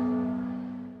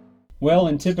 Well,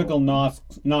 in typical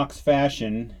Knox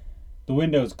fashion, the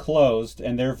window is closed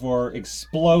and therefore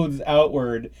explodes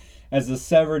outward as the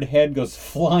severed head goes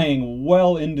flying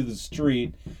well into the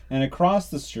street and across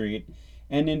the street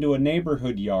and into a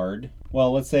neighborhood yard.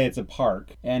 Well, let's say it's a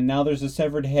park. And now there's a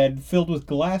severed head filled with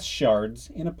glass shards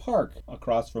in a park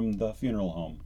across from the funeral home.